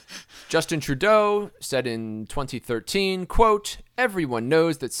 Justin Trudeau said in 2013, quote, "Everyone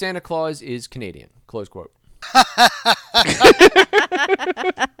knows that Santa Claus is Canadian," close quote.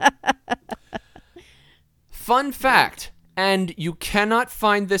 Fun fact, and you cannot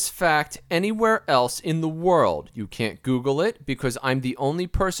find this fact anywhere else in the world. You can't Google it because I'm the only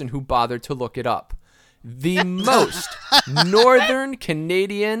person who bothered to look it up. The most northern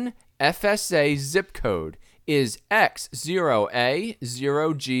Canadian FSA zip code is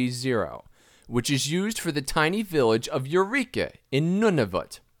X0A0G0, which is used for the tiny village of Eureka in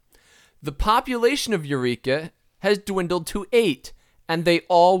Nunavut. The population of Eureka has dwindled to 8, and they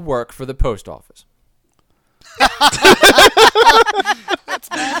all work for the post office. That's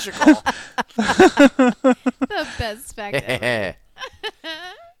magical. The best fact ever.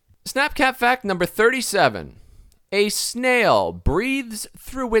 Snapcap fact number 37. A snail breathes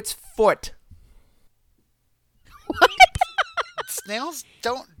through its foot. Snails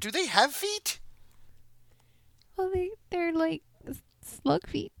do they have feet? Well, they're like slug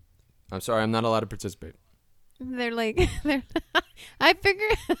feet. I'm sorry, I'm not allowed to participate. They're I figure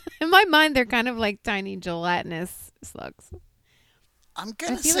in my mind they're kind of like tiny gelatinous slugs. I'm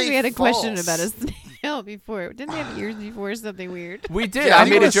gonna I feel say like we had a question false. about a snail before. Didn't they have ears before or something weird? We did. Yeah, I I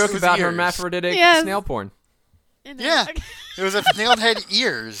think made it a was- joke it was about ears. hermaphroditic Yes. snail porn. Yeah, it was a snail that had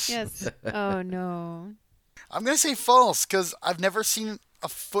ears. Yes. Oh no. I'm gonna say false because I've never seen a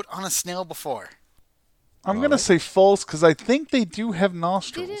foot on a snail before. I'm going to say false because I think they do have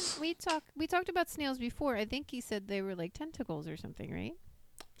nostrils. Didn't we talked about snails before? I think he said they were like tentacles or something, right?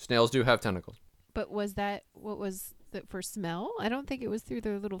 Snails do have tentacles. But was that what was for smell? I don't think it was through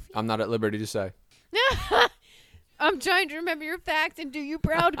their little feet. I'm not at liberty to say. I'm trying to remember your fact and do you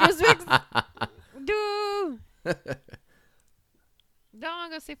proud, Griswicks. Do. No, I'm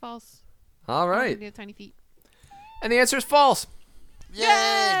gonna say false. All right. They have tiny feet. And the answer is false. Yay!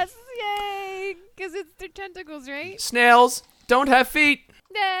 Yes, yay! Because it's their tentacles, right? Snails don't have feet.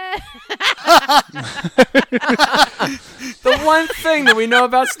 Nah. The one thing that we know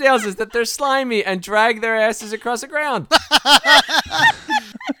about snails is that they're slimy and drag their asses across the ground.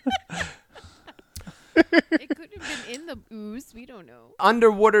 It could have been in the ooze. We don't know.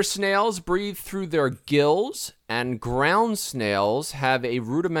 Underwater snails breathe through their gills, and ground snails have a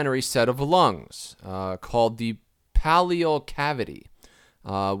rudimentary set of lungs called the pallial cavity,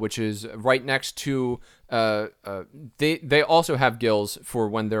 which is right next to. They also have gills for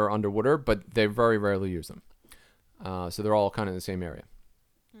when they're underwater, but they very rarely use them. So they're all kind of in the same area.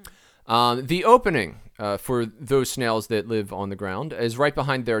 The opening for those snails that live on the ground is right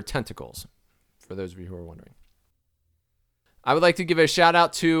behind their tentacles, for those of you who are wondering. I would like to give a shout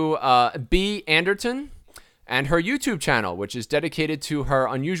out to B. Anderton and her YouTube channel, which is dedicated to her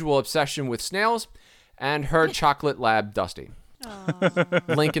unusual obsession with snails and her chocolate lab, Dusty.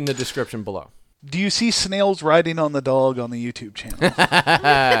 Link in the description below. Do you see snails riding on the dog on the YouTube channel?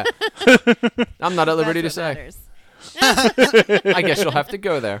 I'm not at liberty to That's what say. matters. I guess you'll have to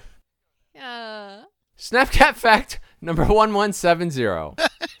go there. Uh, Snapcat fact number 1170.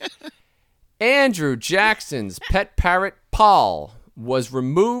 Andrew Jackson's pet parrot, Paul, was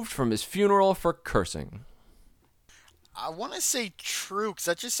removed from his funeral for cursing. I want to say true because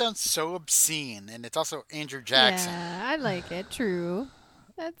that just sounds so obscene, and it's also Andrew Jackson. Yeah, I like it. True.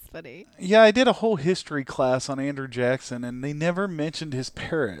 That's funny. Yeah, I did a whole history class on Andrew Jackson, and they never mentioned his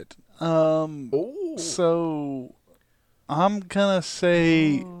parrot. So I'm gonna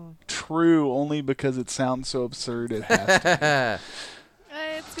say true only because it sounds so absurd. It has to.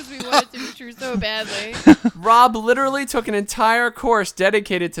 It's because we want it to be true so badly. Rob literally took an entire course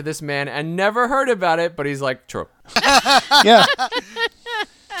dedicated to this man and never heard about it, but he's like, true. Yeah.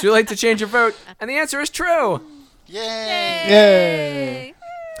 Too late to change your vote. And the answer is true. Yay! Yay.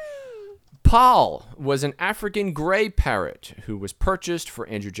 Paul was an African gray parrot who was purchased for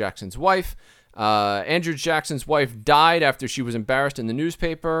Andrew Jackson's wife. Andrew Jackson's wife died after she was embarrassed in the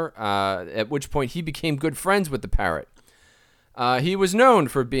newspaper, at which point he became good friends with the parrot. He was known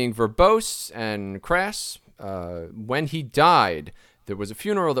for being verbose and crass. When he died, there was a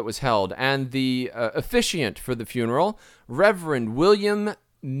funeral that was held, and the officiant for the funeral, Reverend William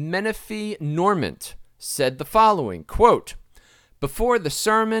Menifee Normant, said the following, quote, "Before the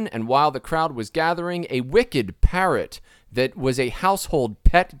sermon and while the crowd was gathering, a wicked parrot that was a household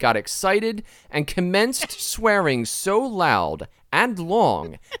pet got excited and commenced swearing so loud and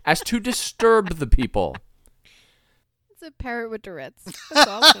long as to disturb the people." It's a parrot with Tourette's. That's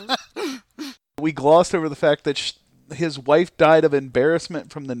awesome. We glossed over the fact that his wife died of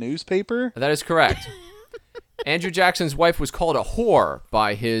embarrassment from the newspaper. That is correct. Andrew Jackson's wife was called a whore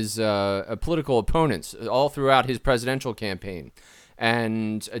by his political opponents all throughout his presidential campaign,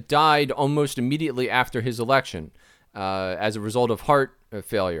 and died almost immediately after his election as a result of heart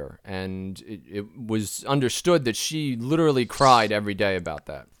failure. And it was understood that she literally cried every day about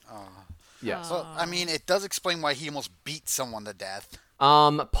that. Yes. Well, I mean, it does explain why he almost beat someone to death.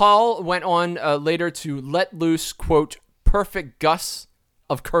 Paul went on later to let loose, quote, perfect gusts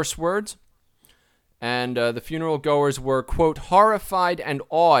of curse words. And the funeral goers were, quote, horrified and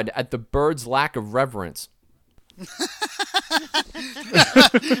awed at the bird's lack of reverence.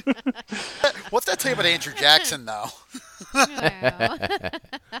 What's that tell you about Andrew Jackson, though?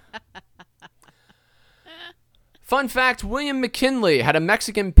 Fun fact, William McKinley had a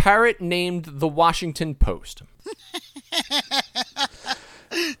Mexican parrot named the Washington Post.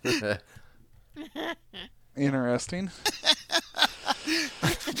 Interesting.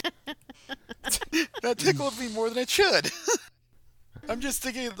 That tickled me more than it should. I'm just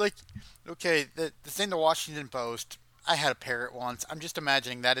thinking, like, okay, the thing, the Washington Post, I had a parrot once. I'm just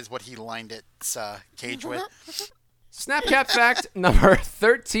imagining that is what he lined its cage with. Snapcap fact number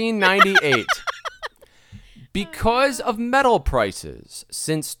 1398. Because of metal prices,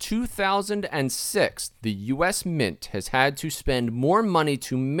 since 2006, the U.S. Mint has had to spend more money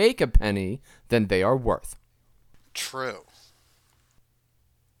to make a penny than they are worth. True.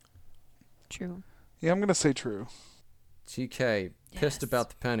 True. Yeah, I'm going to say true. TK, pissed about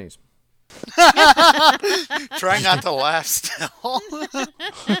the pennies. Trying not to laugh still.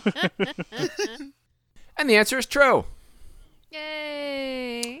 And the answer is true.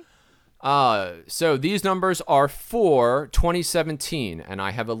 Yay. So these numbers are for 2017, and I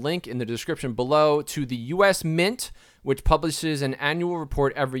have a link in the description below to the U.S. Mint, which publishes an annual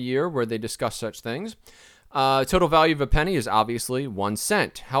report every year where they discuss such things. Total value of a penny is obviously 1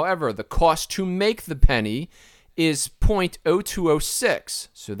 cent. However, the cost to make the penny is 0.0206,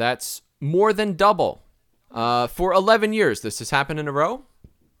 so that's more than double. For 11 years, this has happened in a row.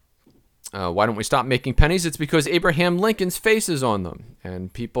 Why don't we stop making pennies? It's because Abraham Lincoln's face is on them,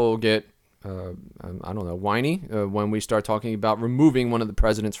 and people get, whiny when we start talking about removing one of the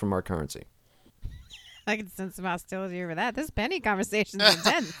presidents from our currency. I can sense some hostility over that. This penny conversation is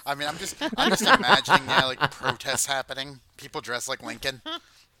intense. I mean, I'm just imagining like protests happening. People dressed like Lincoln.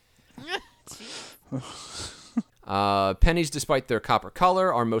 Pennies, despite their copper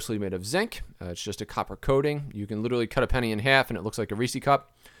color, are mostly made of zinc. It's just a copper coating. You can literally cut a penny in half, and it looks like a Reese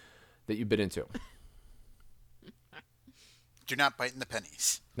cup that you bit into. Do not bite in the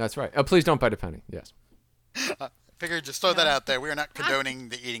pennies. That's right. Please don't bite a penny. Yes. Figured just throw that out there. We are not condoning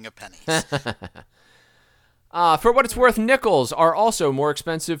the eating of pennies. For what it's worth, nickels are also more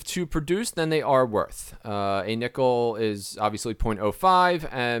expensive to produce than they are worth. A nickel is obviously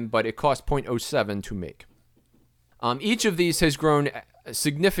 0.05, but it costs 0.07 to make. Each of these has grown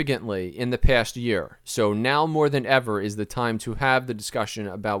significantly in the past year. So now more than ever is the time to have the discussion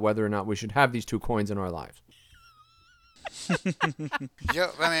about whether or not we should have these two coins in our lives.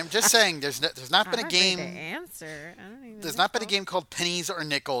 Yo, I mean, I'm just saying, there's not been a game. Answer. I don't even There's not been a game called pennies or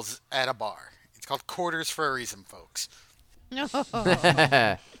nickels at a bar. It's called quarters for a reason, folks. No.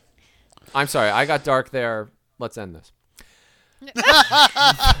 I'm sorry, I got dark there. Let's end this.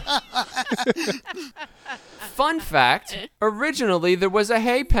 Fun fact, originally there was a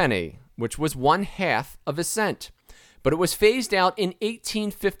halfpenny, which was 1/2 of a cent. But it was phased out in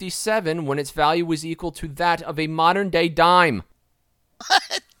 1857 when its value was equal to that of a modern-day dime.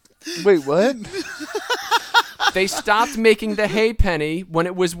 Wait, what? They stopped making the halfpenny when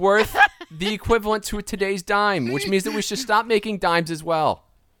it was worth the equivalent to today's dime, which means that we should stop making dimes as well.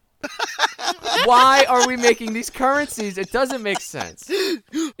 Why are we making these currencies? It doesn't make sense.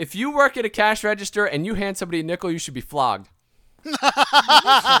 If you work at a cash register and you hand somebody a nickel, you should be flogged.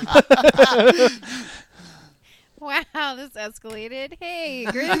 Wow, this escalated. Hey,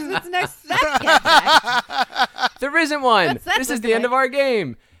 Grizz, what's next? That There isn't one. What's that This is look the end like? of our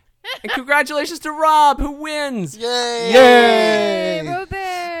game. And congratulations to Rob, who wins. Yay! Yay!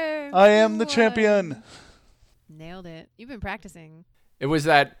 Robert. I am the champion. Nailed it. You've been practicing. It was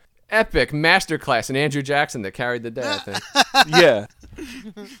that epic masterclass in Andrew Jackson that carried the day, I think. Yeah.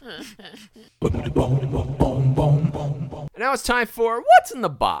 And now it's time for What's in the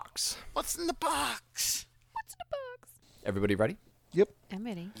Box? What's in the box? What's in the box? Everybody ready? Yep. I'm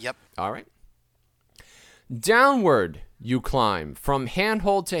ready. Yep. All right. Downward you climb from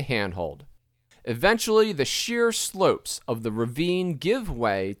handhold to handhold. Eventually, the sheer slopes of the ravine give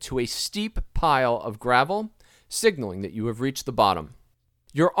way to a steep pile of gravel, signaling that you have reached the bottom.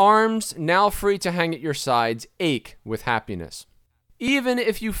 Your arms, now free to hang at your sides, ache with happiness. Even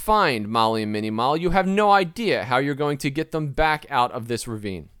if you find Molly and Minnie Moll, you have no idea how you're going to get them back out of this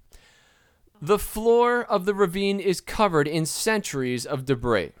ravine. The floor of the ravine is covered in centuries of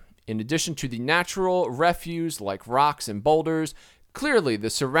debris. In addition to the natural refuse like rocks and boulders, clearly the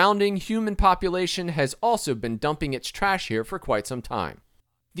surrounding human population has also been dumping its trash here for quite some time.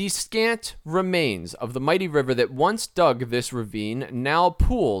 The scant remains of the mighty river that once dug this ravine now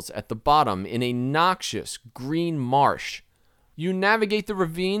pools at the bottom in a noxious green marsh. You navigate the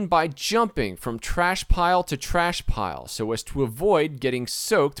ravine by jumping from trash pile to trash pile so as to avoid getting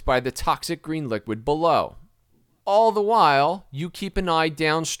soaked by the toxic green liquid below. All the while, you keep an eye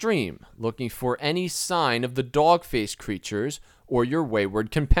downstream, looking for any sign of the dog-faced creatures or your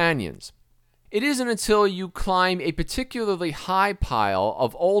wayward companions. It isn't until you climb a particularly high pile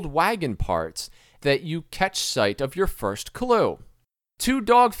of old wagon parts that you catch sight of your first clue. Two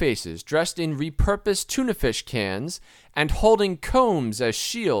dog faces dressed in repurposed tuna fish cans and holding combs as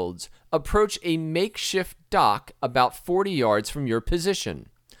shields approach a makeshift dock about 40 yards from your position.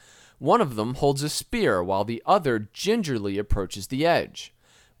 One of them holds a spear while the other gingerly approaches the edge.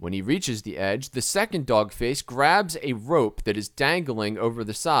 When he reaches the edge, the second dog face grabs a rope that is dangling over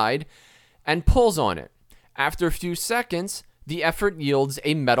the side and pulls on it. After a few seconds, the effort yields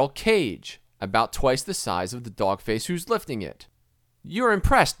a metal cage, about twice the size of the dogface who's lifting it. You're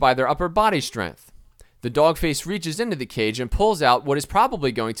impressed by their upper body strength. The dogface reaches into the cage and pulls out what is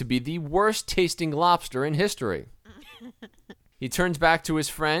probably going to be the worst tasting lobster in history. He turns back to his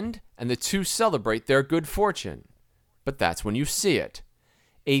friend, and the two celebrate their good fortune. But that's when you see it.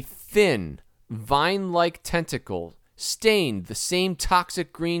 A thin, vine-like tentacle, stained the same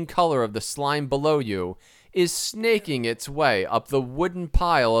toxic green color of the slime below you, is snaking its way up the wooden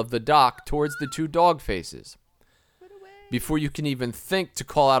pile of the dock towards the two dog faces. Before you can even think to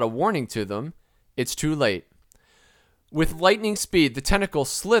call out a warning to them, it's too late. With lightning speed, the tentacle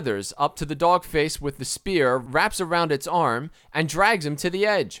slithers up to the dog face with the spear, wraps around its arm, and drags him to the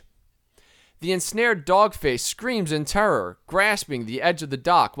edge. The ensnared dog face screams in terror, grasping the edge of the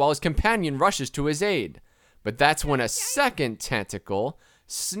dock while his companion rushes to his aid. But that's when a second tentacle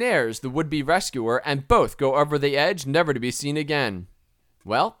snares the would-be rescuer and both go over the edge, never to be seen again.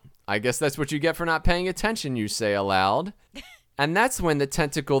 Well, I guess that's what you get for not paying attention, you say aloud. And that's when the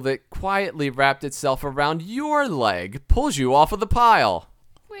tentacle that quietly wrapped itself around your leg pulls you off of the pile.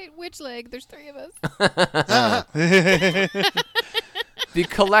 Wait, which leg? There's three of us. The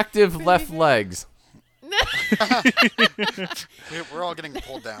collective left legs. We're all getting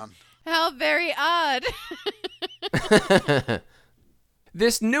pulled down. How very odd.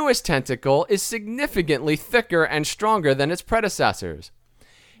 This newest tentacle is significantly thicker and stronger than its predecessors.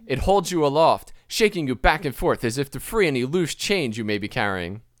 It holds you aloft, shaking you back and forth as if to free any loose chains you may be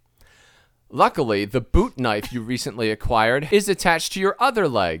carrying. Luckily, the boot knife you recently acquired is attached to your other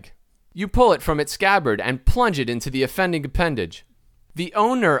leg. You pull it from its scabbard and plunge it into the offending appendage. The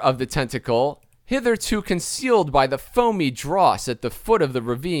owner of the tentacle, hitherto concealed by the foamy dross at the foot of the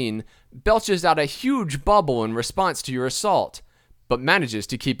ravine, belches out a huge bubble in response to your assault, but manages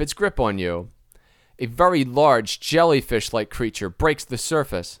to keep its grip on you. A very large jellyfish-like creature breaks the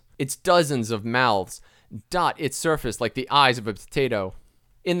surface. Its dozens of mouths dot its surface like the eyes of a potato.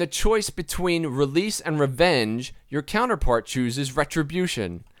 In the choice between release and revenge, your counterpart chooses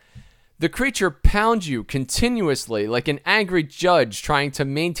retribution. The creature pounds you continuously like an angry judge trying to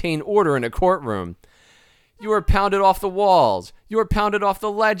maintain order in a courtroom. You are pounded off the walls. You are pounded off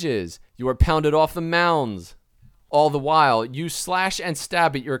the ledges. You are pounded off the mounds. All the while, you slash and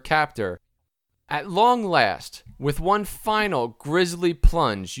stab at your captor. At long last, with one final grisly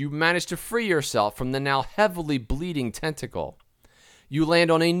plunge, you manage to free yourself from the now heavily bleeding tentacle. You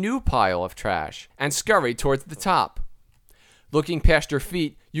land on a new pile of trash and scurry towards the top. Looking past your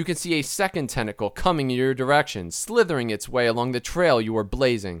feet, you can see a second tentacle coming in your direction, slithering its way along the trail you are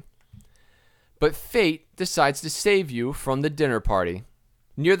blazing. But fate decides to save you from the dinner party.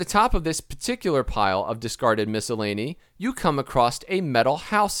 Near the top of this particular pile of discarded miscellany, you come across a metal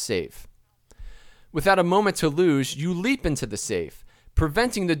house safe. Without a moment to lose, you leap into the safe,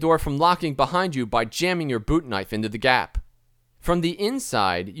 preventing the door from locking behind you by jamming your boot knife into the gap. From the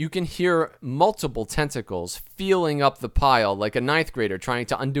inside, you can hear multiple tentacles feeling up the pile like a ninth grader trying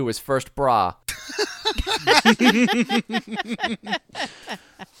to undo his first bra.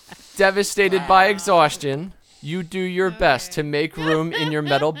 Devastated by exhaustion, you do your best to make room in your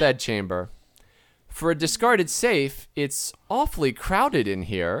metal bedchamber. For a discarded safe, it's awfully crowded in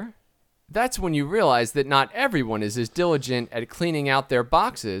here. That's when you realize that not everyone is as diligent at cleaning out their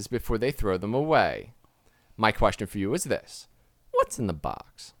boxes before they throw them away. My question for you is this. What's in the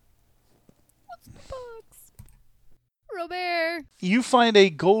box? Robert. You find a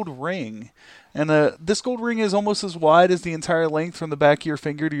gold ring, and this gold ring is almost as wide as the entire length from the back of your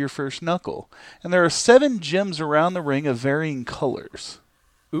finger to your first knuckle. And there are 7 gems around the ring of varying colors.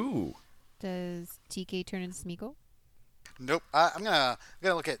 Ooh. Does TK turn into Smeagol? Nope. I'm gonna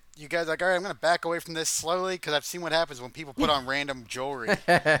look at you guys. Like, all right, I'm gonna back away from this slowly because I've seen what happens when people put on random jewelry.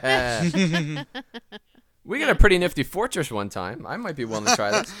 We got a pretty nifty fortress one time. I might be willing to try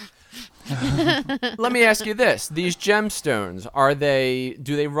this. Let me ask you this. These gemstones,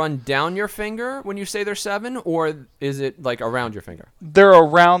 do they run down your finger when you say they're 7, or is it like around your finger? They're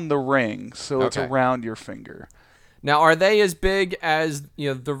around the ring, so it's Okay. around your finger. Now, are they as big as,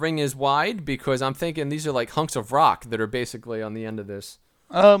 the ring is wide? Because I'm thinking these are like hunks of rock that are basically on the end of this.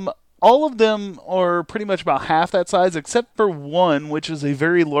 All of them are pretty much about half that size, except for one, which is a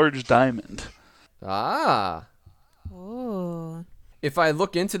very large diamond. Ah. Oh. If I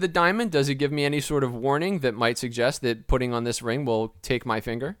look into the diamond, does it give me any sort of warning that might suggest that putting on this ring will take my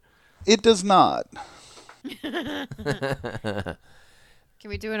finger? It does not. Can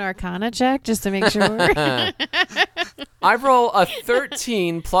we do an Arcana check just to make sure? I roll a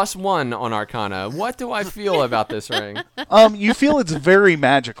 13 plus 1 on Arcana. What do I feel about this ring? You feel it's very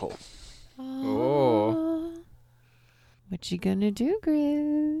magical. Oh. What you gonna do,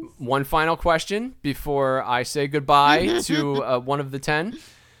 Grizz? One final question before I say goodbye to one of the 10.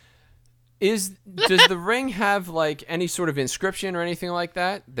 Does the ring have like any sort of inscription or anything like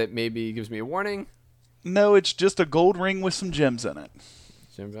that maybe gives me a warning? No, it's just a gold ring with some gems in it.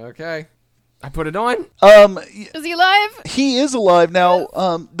 Okay. I put it on. Is he alive? He is alive now.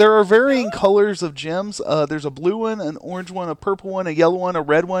 There are varying colors of gems. There's a blue one, an orange one, a purple one, a yellow one, a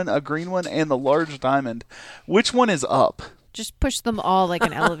red one, a green one, and the large diamond. Which one is up? Just push them all like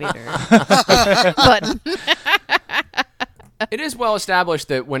an elevator button. It is well established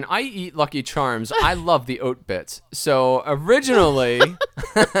that when I eat Lucky Charms, I love the oat bits. So originally,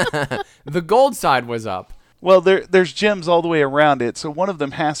 the gold side was up. Well, there's gems all the way around it, so one of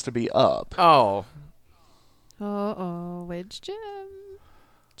them has to be up. Oh. Which gem?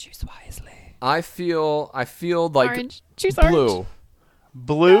 Choose wisely. I feel like Orange. Choose blue orange.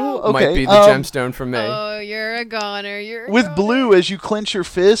 Blue? Okay. might be the gemstone for me. Oh, you're a goner. With blue, as you clench your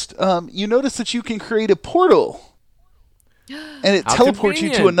fist, you notice that you can create a portal. And it How teleports you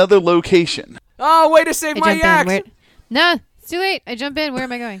to convenient. another location. Oh, way to save my jump yaks. in. No, it's too late. I jump in. Where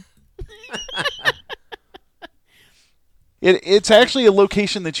am I going? It's actually a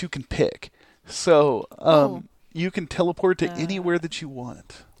location that you can pick. So you can teleport to anywhere that you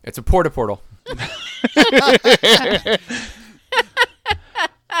want. It's a portal.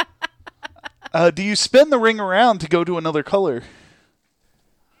 Do you spin the ring around to go to another color?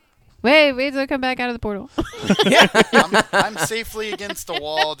 Wait till I come back out of the portal. I'm safely against the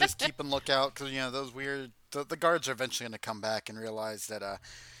wall, just keeping lookout because those weird. The guards are eventually going to come back and realize that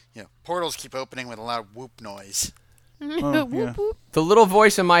portals keep opening with a loud whoop noise. Yeah. Whoop, whoop. The little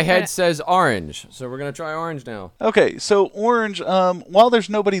voice in my head says orange, so we're going to try orange now. Okay, so orange, while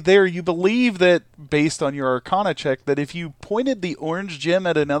there's nobody there, you believe that, based on your Arcana check, that if you pointed the orange gem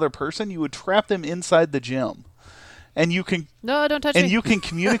at another person, you would trap them inside the gem. And you can No, don't touch me. you can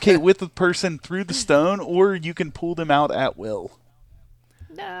communicate with the person through the stone, or you can pull them out at will.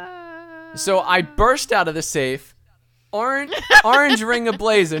 No. So I burst out of the safe, orange ring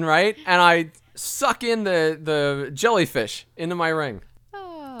ablazing, right? And I suck in the jellyfish into my ring.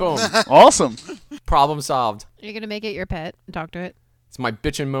 Oh. Boom. Awesome. Problem solved. You're gonna make it your pet and talk to it. It's my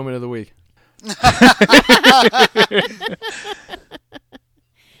bitchin' moment of the week.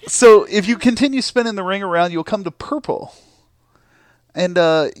 So if you continue spinning the ring around, you'll come to purple. And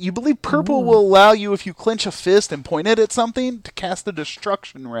you believe purple will allow you, if you clench a fist and point it at something, to cast a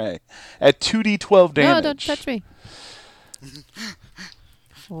destruction ray at 2d12 damage. No, don't touch me.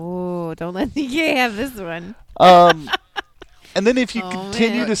 Oh, don't let the DK have this one. And then if you Oh,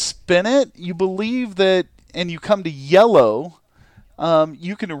 continue man. to spin it, you believe that, and you come to yellow,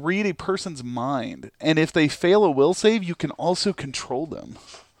 you can read a person's mind. And if they fail a will save, you can also control them.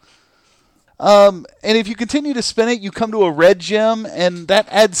 And if you continue to spin it, you come to a red gem, and that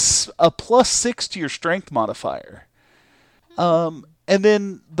adds a +6 to your strength modifier. And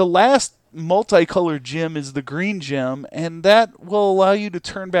then the last multicolored gem is the green gem, and that will allow you to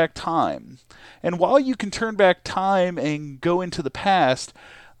turn back time. And while you can turn back time and go into the past,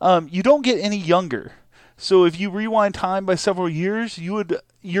 you don't get any younger. So if you rewind time by several years,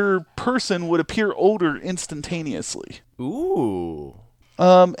 your person would appear older instantaneously. Ooh.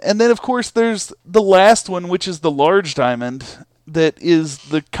 And then, of course, there's the last one, which is the large diamond, that is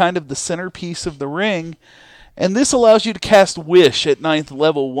the kind of the centerpiece of the ring. And this allows you to cast Wish at 9th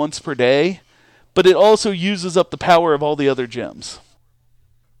level once per day, but it also uses up the power of all the other gems.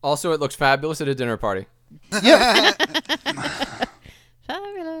 Also, it looks fabulous at a dinner party. Yeah.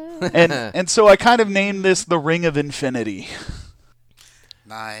 Fabulous. and so I kind of named this the Ring of Infinity.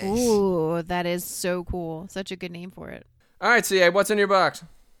 Nice. Ooh, that is so cool. Such a good name for it. All right, CA, what's in your box?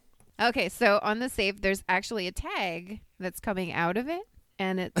 Okay, so on the safe, there's actually a tag that's coming out of it,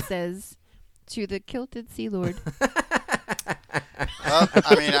 and it says, "To the Kilted Sea Lord." Well,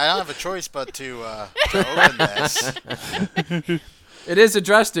 I mean, I don't have a choice but to open this. It is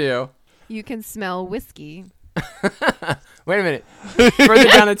addressed to you. You can smell whiskey. Wait a minute. Further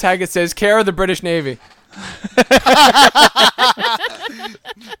down the tag, it says, "Care of the British Navy."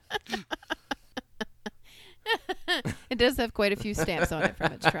 It does have quite a few stamps on it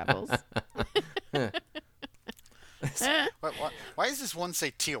from its travels. Why does this one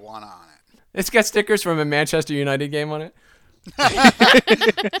say Tijuana on it? It's got stickers from a Manchester United game on it.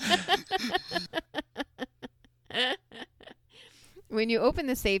 When you open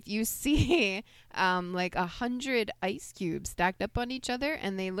the safe, you see like 100 ice cubes stacked up on each other,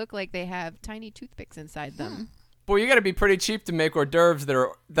 and they look like they have tiny toothpicks inside them. Boy, you got to be pretty cheap to make hors d'oeuvres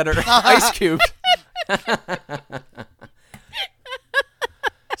that are ice cubed.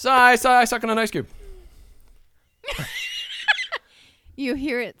 So I suck on an ice cube. You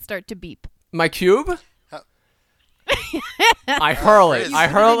hear it start to beep. My cube? I hurl it. I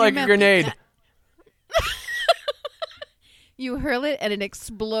hurl it like a grenade. You hurl it, and it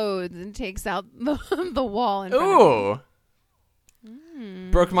explodes and takes out the wall in front of you.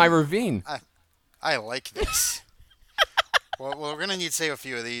 Ooh. Broke my ravine. I like this. Well, we're going to need to save a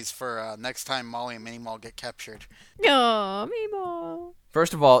few of these for next time Molly and Minnie Mall get captured. Oh, Meemaw.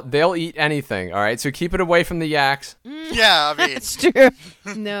 First of all, they'll eat anything, all right? So keep it away from the yaks. Yeah, I mean... That's true.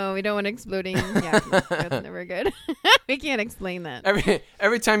 No, we don't want exploding. Yeah, that's never good. We can't explain that.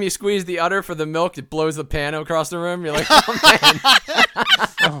 Every time you squeeze the udder for the milk, it blows the pan across the room. You're like, oh, man.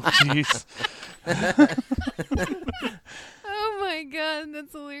 Oh, jeez. Oh, my God.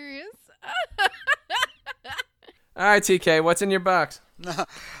 That's hilarious. All right, TK, what's in your box?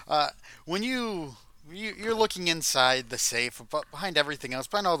 When you're looking inside the safe, but behind everything else,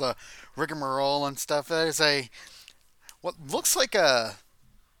 behind all the rigmarole and stuff, there's what looks like a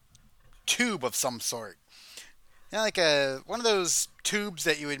tube of some sort. You know, like one of those tubes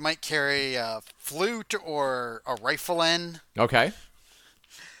that you might carry a flute or a rifle in. Okay.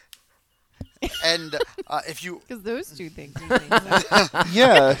 And if you... Because those two things.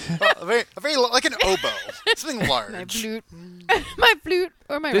 Yeah. a very like an oboe. Something large. My flute. My flute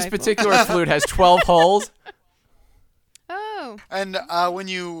or my This rifle. particular flute has 12 holes. Oh. And when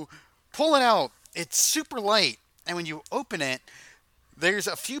you pull it out, it's super light. And when you open it, there's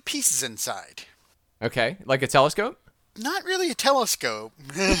a few pieces inside. Okay, like a telescope? Not really a telescope.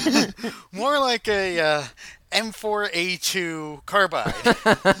 More like a M4A2 carbide.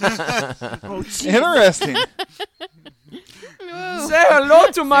 Oh, Interesting. Say hello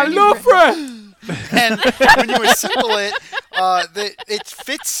to my little friend. And when you assemble it, it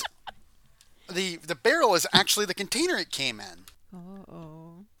fits. The barrel is actually the container it came in.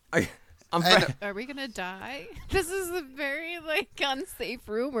 Uh-oh. Are we gonna die? This is a very unsafe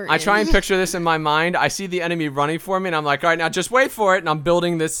room. I try and picture this in my mind. I see the enemy running for me, and I'm like, all right, now just wait for it. And I'm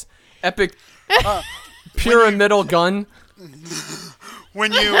building this epic pyramidal gun.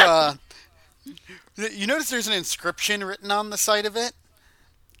 When you you notice there's an inscription written on the side of it.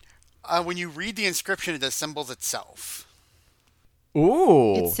 When you read the inscription, it assembles itself.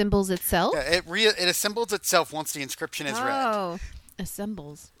 Ooh. It symbols itself. Yeah, it assembles itself once the inscription is read. Oh,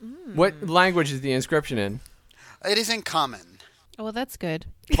 assembles. Mm. What language is the inscription in? It is in common. Oh, well, that's good.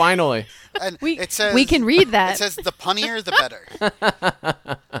 Finally. And We it says, we can read that. It says the punnier the better.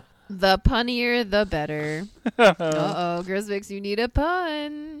 The punnier, the better. Uh-oh, Grisvix, you need a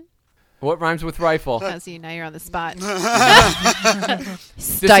pun. What rhymes with rifle? Oh, see, now you're on the spot. This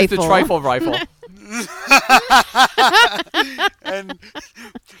is the trifle rifle. And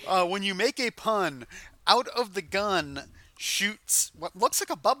when you make a pun, out of the gun shoots what looks like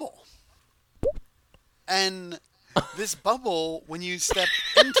a bubble. And this bubble, when you step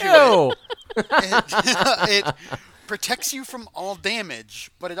into Ew. it protects you from all damage,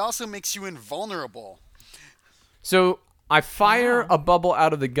 but it also makes you invulnerable. So I fire a bubble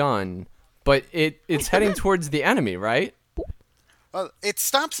out of the gun, but it's heading towards the enemy, right? It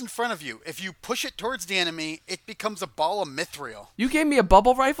stops in front of you. If you push it towards the enemy, it becomes a ball of mithril. You gave me a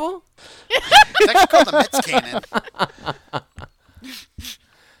bubble rifle? It's actually called the Metz cannon.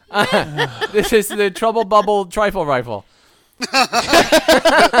 This is the trouble bubble trifle rifle. The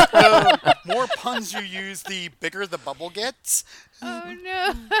more puns you use, the bigger the bubble gets. Oh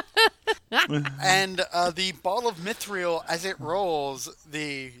no! And the ball of mithril, as it rolls,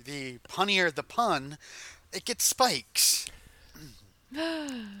 the punnier the pun, it gets spikes.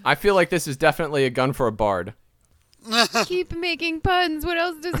 I feel like this is definitely a gun for a bard. Keep making puns. What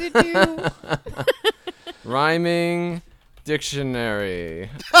else does it do? Rhyming dictionary.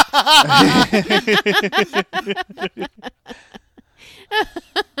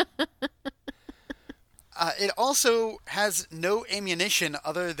 It also has no ammunition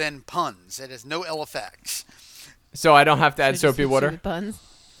other than puns. It has no ill effects. So I don't have to add Should've soapy just water? used puns.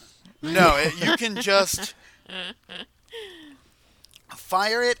 No, you can just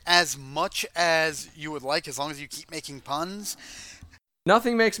fire it as much as you would like, as long as you keep making puns.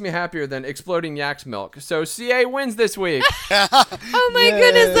 Nothing makes me happier than exploding yak's milk. So CA wins this week. Oh my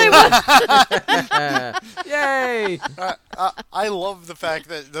goodness! I won. Yay! I love the fact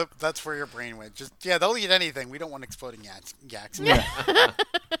that that's where your brain went. They'll eat anything. We don't want exploding yaks. Yeah.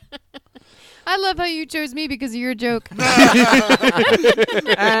 I love how you chose me because of your joke.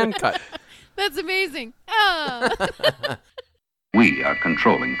 And cut. That's amazing. Oh. We are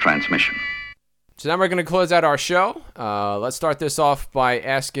controlling transmission. So now we're going to close out our show. Let's start this off by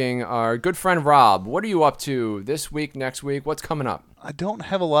asking our good friend Rob, what are you up to this week, next week? What's coming up? I don't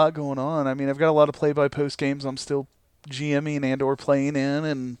have a lot going on. I mean, I've got a lot of play-by-post games I'm still GMing and or playing in,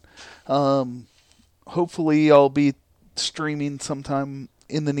 and hopefully I'll be streaming sometime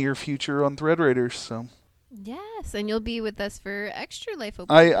in the near future on Thread Raiders. So Yes, and you'll be with us for Extra Life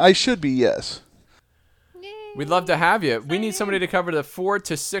Open. I should be, yes. Yay. We'd love to have you. We need somebody to cover the 4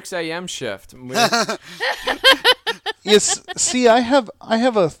 to 6 a.m. shift. Yes. See, I have a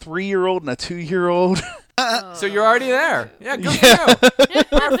 3-year-old and a 2-year-old. So you're already there. Yeah, good for you.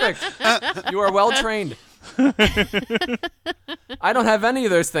 Perfect. You are well trained. I don't have any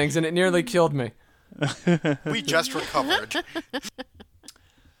of those things, and it nearly killed me. We just recovered.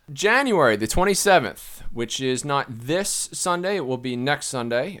 January the 27th, which is not this Sunday. It will be next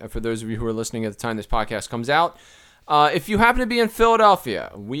Sunday, for those of you who are listening at the time this podcast comes out. If you happen to be in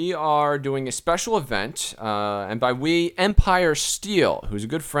Philadelphia, we are doing a special event, and by we, Empire Steel, who's a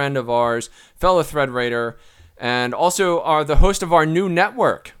good friend of ours, fellow Thread Raider, and also are the host of our new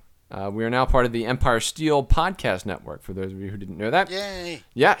network. We are now part of the Empire Steel podcast network, for those of you who didn't know that. Yay.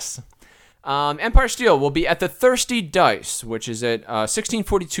 Yes. Empire Steel will be at the Thirsty Dice, which is at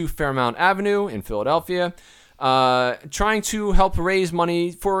 1642 Fairmount Avenue in Philadelphia, trying to help raise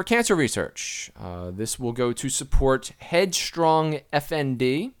money for cancer research. This will go to support Headstrong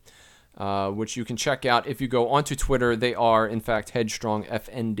FND, which you can check out if you go onto Twitter. They are, in fact, Headstrong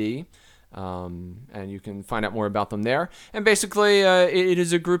FND. And you can find out more about them there. And basically, it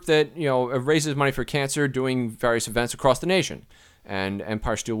is a group that raises money for cancer, doing various events across the nation. And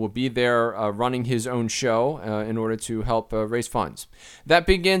Empire Steel will be there running his own show in order to help raise funds. That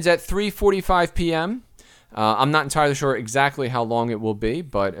begins at 3:45 p.m. I'm not entirely sure exactly how long it will be,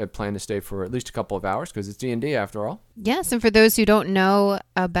 but I plan to stay for at least a couple of hours because it's D&D after all. Yes, and for those who don't know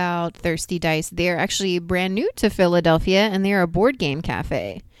about Thirsty Dice, they're actually brand new to Philadelphia, and they're a board game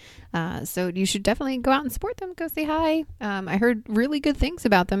cafe. So you should definitely go out and support them. Go say hi. I heard really good things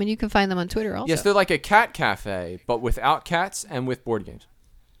about them, and you can find them on Twitter also. Yes, they're like a cat cafe, but without cats and with board games.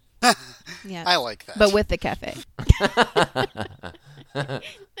 Yes. I like that. But with the cafe.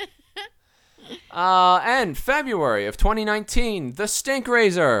 And February of 2019, the Stink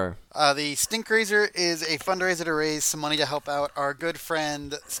Raiser. The Stink Raiser is a fundraiser to raise some money to help out our good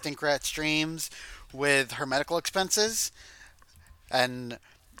friend Stinkrat Streams with her medical expenses. And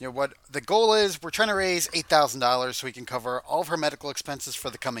what the goal is, we're trying to raise $8,000 so we can cover all of her medical expenses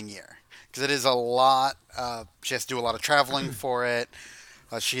for the coming year. Because it is a lot. She has to do a lot of traveling for it.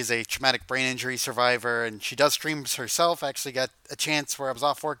 She is a traumatic brain injury survivor, and she does streams herself. I actually got a chance where I was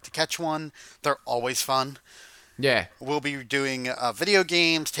off work to catch one. They're always fun. Yeah. We'll be doing video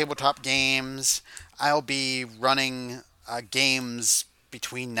games, tabletop games. I'll be running games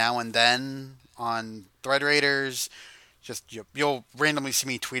between now and then on Thread Raiders. Just you'll randomly see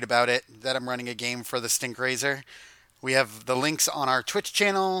me tweet about it, that I'm running a game for the Stink Raiser. We have the links on our Twitch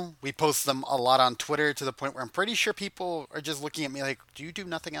channel. We post them a lot on Twitter to the point where I'm pretty sure people are just looking at me like, do you do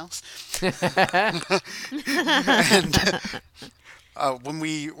nothing else? And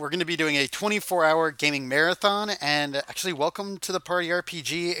we're going to be doing a 24-hour gaming marathon, and actually Welcome to the Party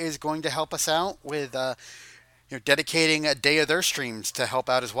RPG is going to help us out with dedicating a day of their streams to help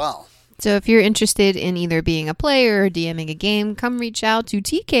out as well. So if you're interested in either being a player or DMing a game, come reach out to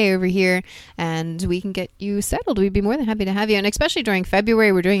TK over here and we can get you settled. We'd be more than happy to have you. And especially during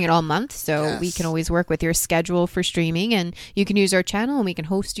February, we're doing it all month. So we can always work with your schedule for streaming, and you can use our channel and we can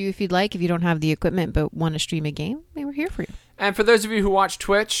host you if you'd like. If you don't have the equipment but want to stream a game, we're here for you. And for those of you who watch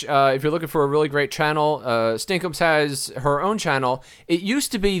Twitch, if you're looking for a really great channel, Stinkums has her own channel. It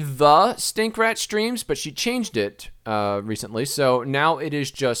used to be The Stinkrat Streams, but she changed it recently. So now it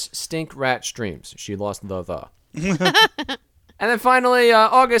is just Stinkrat Streams. She lost the. And then finally,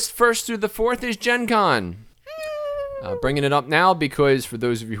 August 1st through the 4th is Gen Con. Bringing it up now because for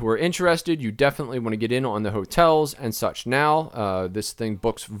those of you who are interested, you definitely want to get in on the hotels and such now. This thing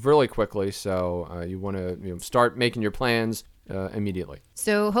books really quickly, so you want to start making your plans immediately.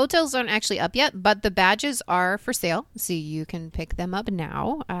 So hotels aren't actually up yet, but the badges are for sale, so you can pick them up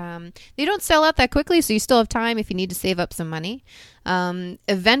now. They don't sell out that quickly, so you still have time if you need to save up some money.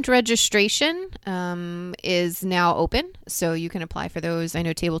 Event registration is now open, so you can apply for those. I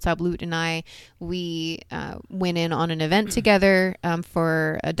know Tabletop Loot and we went in on an event together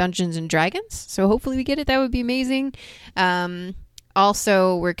for Dungeons and Dragons, so hopefully we get it. That would be amazing.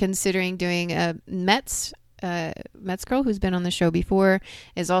 Also, we're considering doing a Mets girl who's been on the show before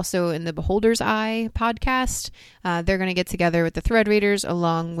is also in the Beholder's Eye podcast. They're going to get together with the Thread Raiders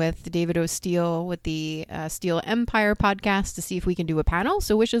along with David O. Steele with the Steel Empire podcast to see if we can do a panel.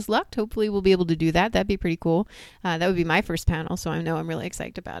 So wish us luck. Hopefully we'll be able to do that. That'd be pretty cool. That would be my first panel, so I know I'm really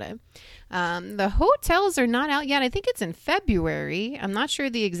excited about it. The hotels are not out yet. I think it's in February. I'm not sure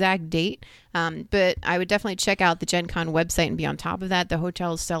the exact date, but I would definitely check out the Gen Con website and be on top of that. The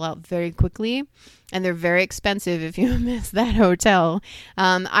hotels sell out very quickly, and they're very expensive if you miss that hotel.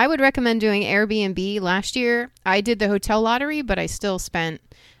 I would recommend doing Airbnb. Last year, I did the hotel lottery, but I still spent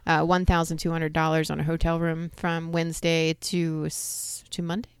 $1,200 on a hotel room from Wednesday to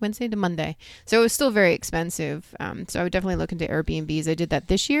Monday. So it was still very expensive. So I would definitely look into Airbnbs. I did that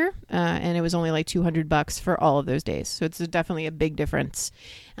this year, and it was only like $200 for all of those days. So it's definitely a big difference.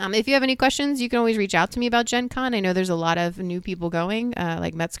 If you have any questions, you can always reach out to me about Gen Con. I know there's a lot of new people going,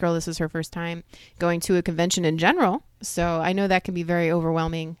 like Mets Girl. This is her first time going to a convention in general. So I know that can be very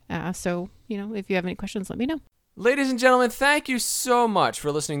overwhelming. So, if you have any questions, let me know. Ladies and gentlemen, thank you so much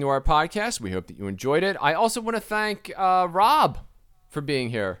for listening to our podcast. We hope that you enjoyed it. I also want to thank Rob for being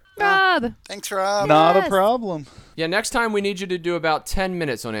here. Rob! Thanks, Rob. Not a problem. Yeah, next time we need you to do about 10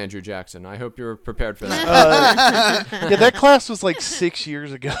 minutes on Andrew Jackson. I hope you're prepared for that. Yeah, that class was like 6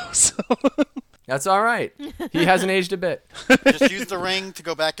 years ago. So. That's all right. He hasn't aged a bit. Just use the ring to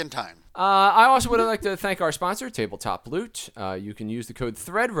go back in time. I also would like to thank our sponsor, Tabletop Loot. You can use the code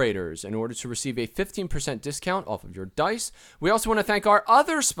ThreadRaiders in order to receive a 15% discount off of your dice. We also want to thank our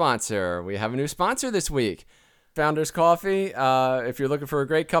other sponsor. We have a new sponsor this week, Founders Coffee. If you're looking for a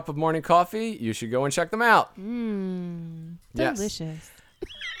great cup of morning coffee, you should go and check them out. Delicious. Yes.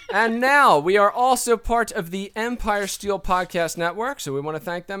 And now we are also part of the Empire Steel Podcast Network, so we want to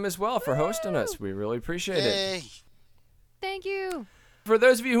thank them as well for hosting us. We really appreciate it. Thank you. For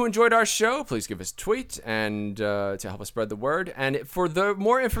those of you who enjoyed our show, please give us a tweet and to help us spread the word. And for the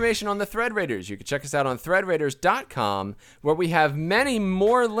more information on the Thread Raiders, you can check us out on threadraiders.com, where we have many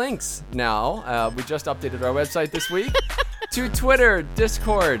more links now. We just updated our website this week to Twitter,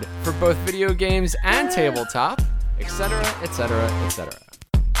 Discord for both video games and tabletop, etc., etc., etc.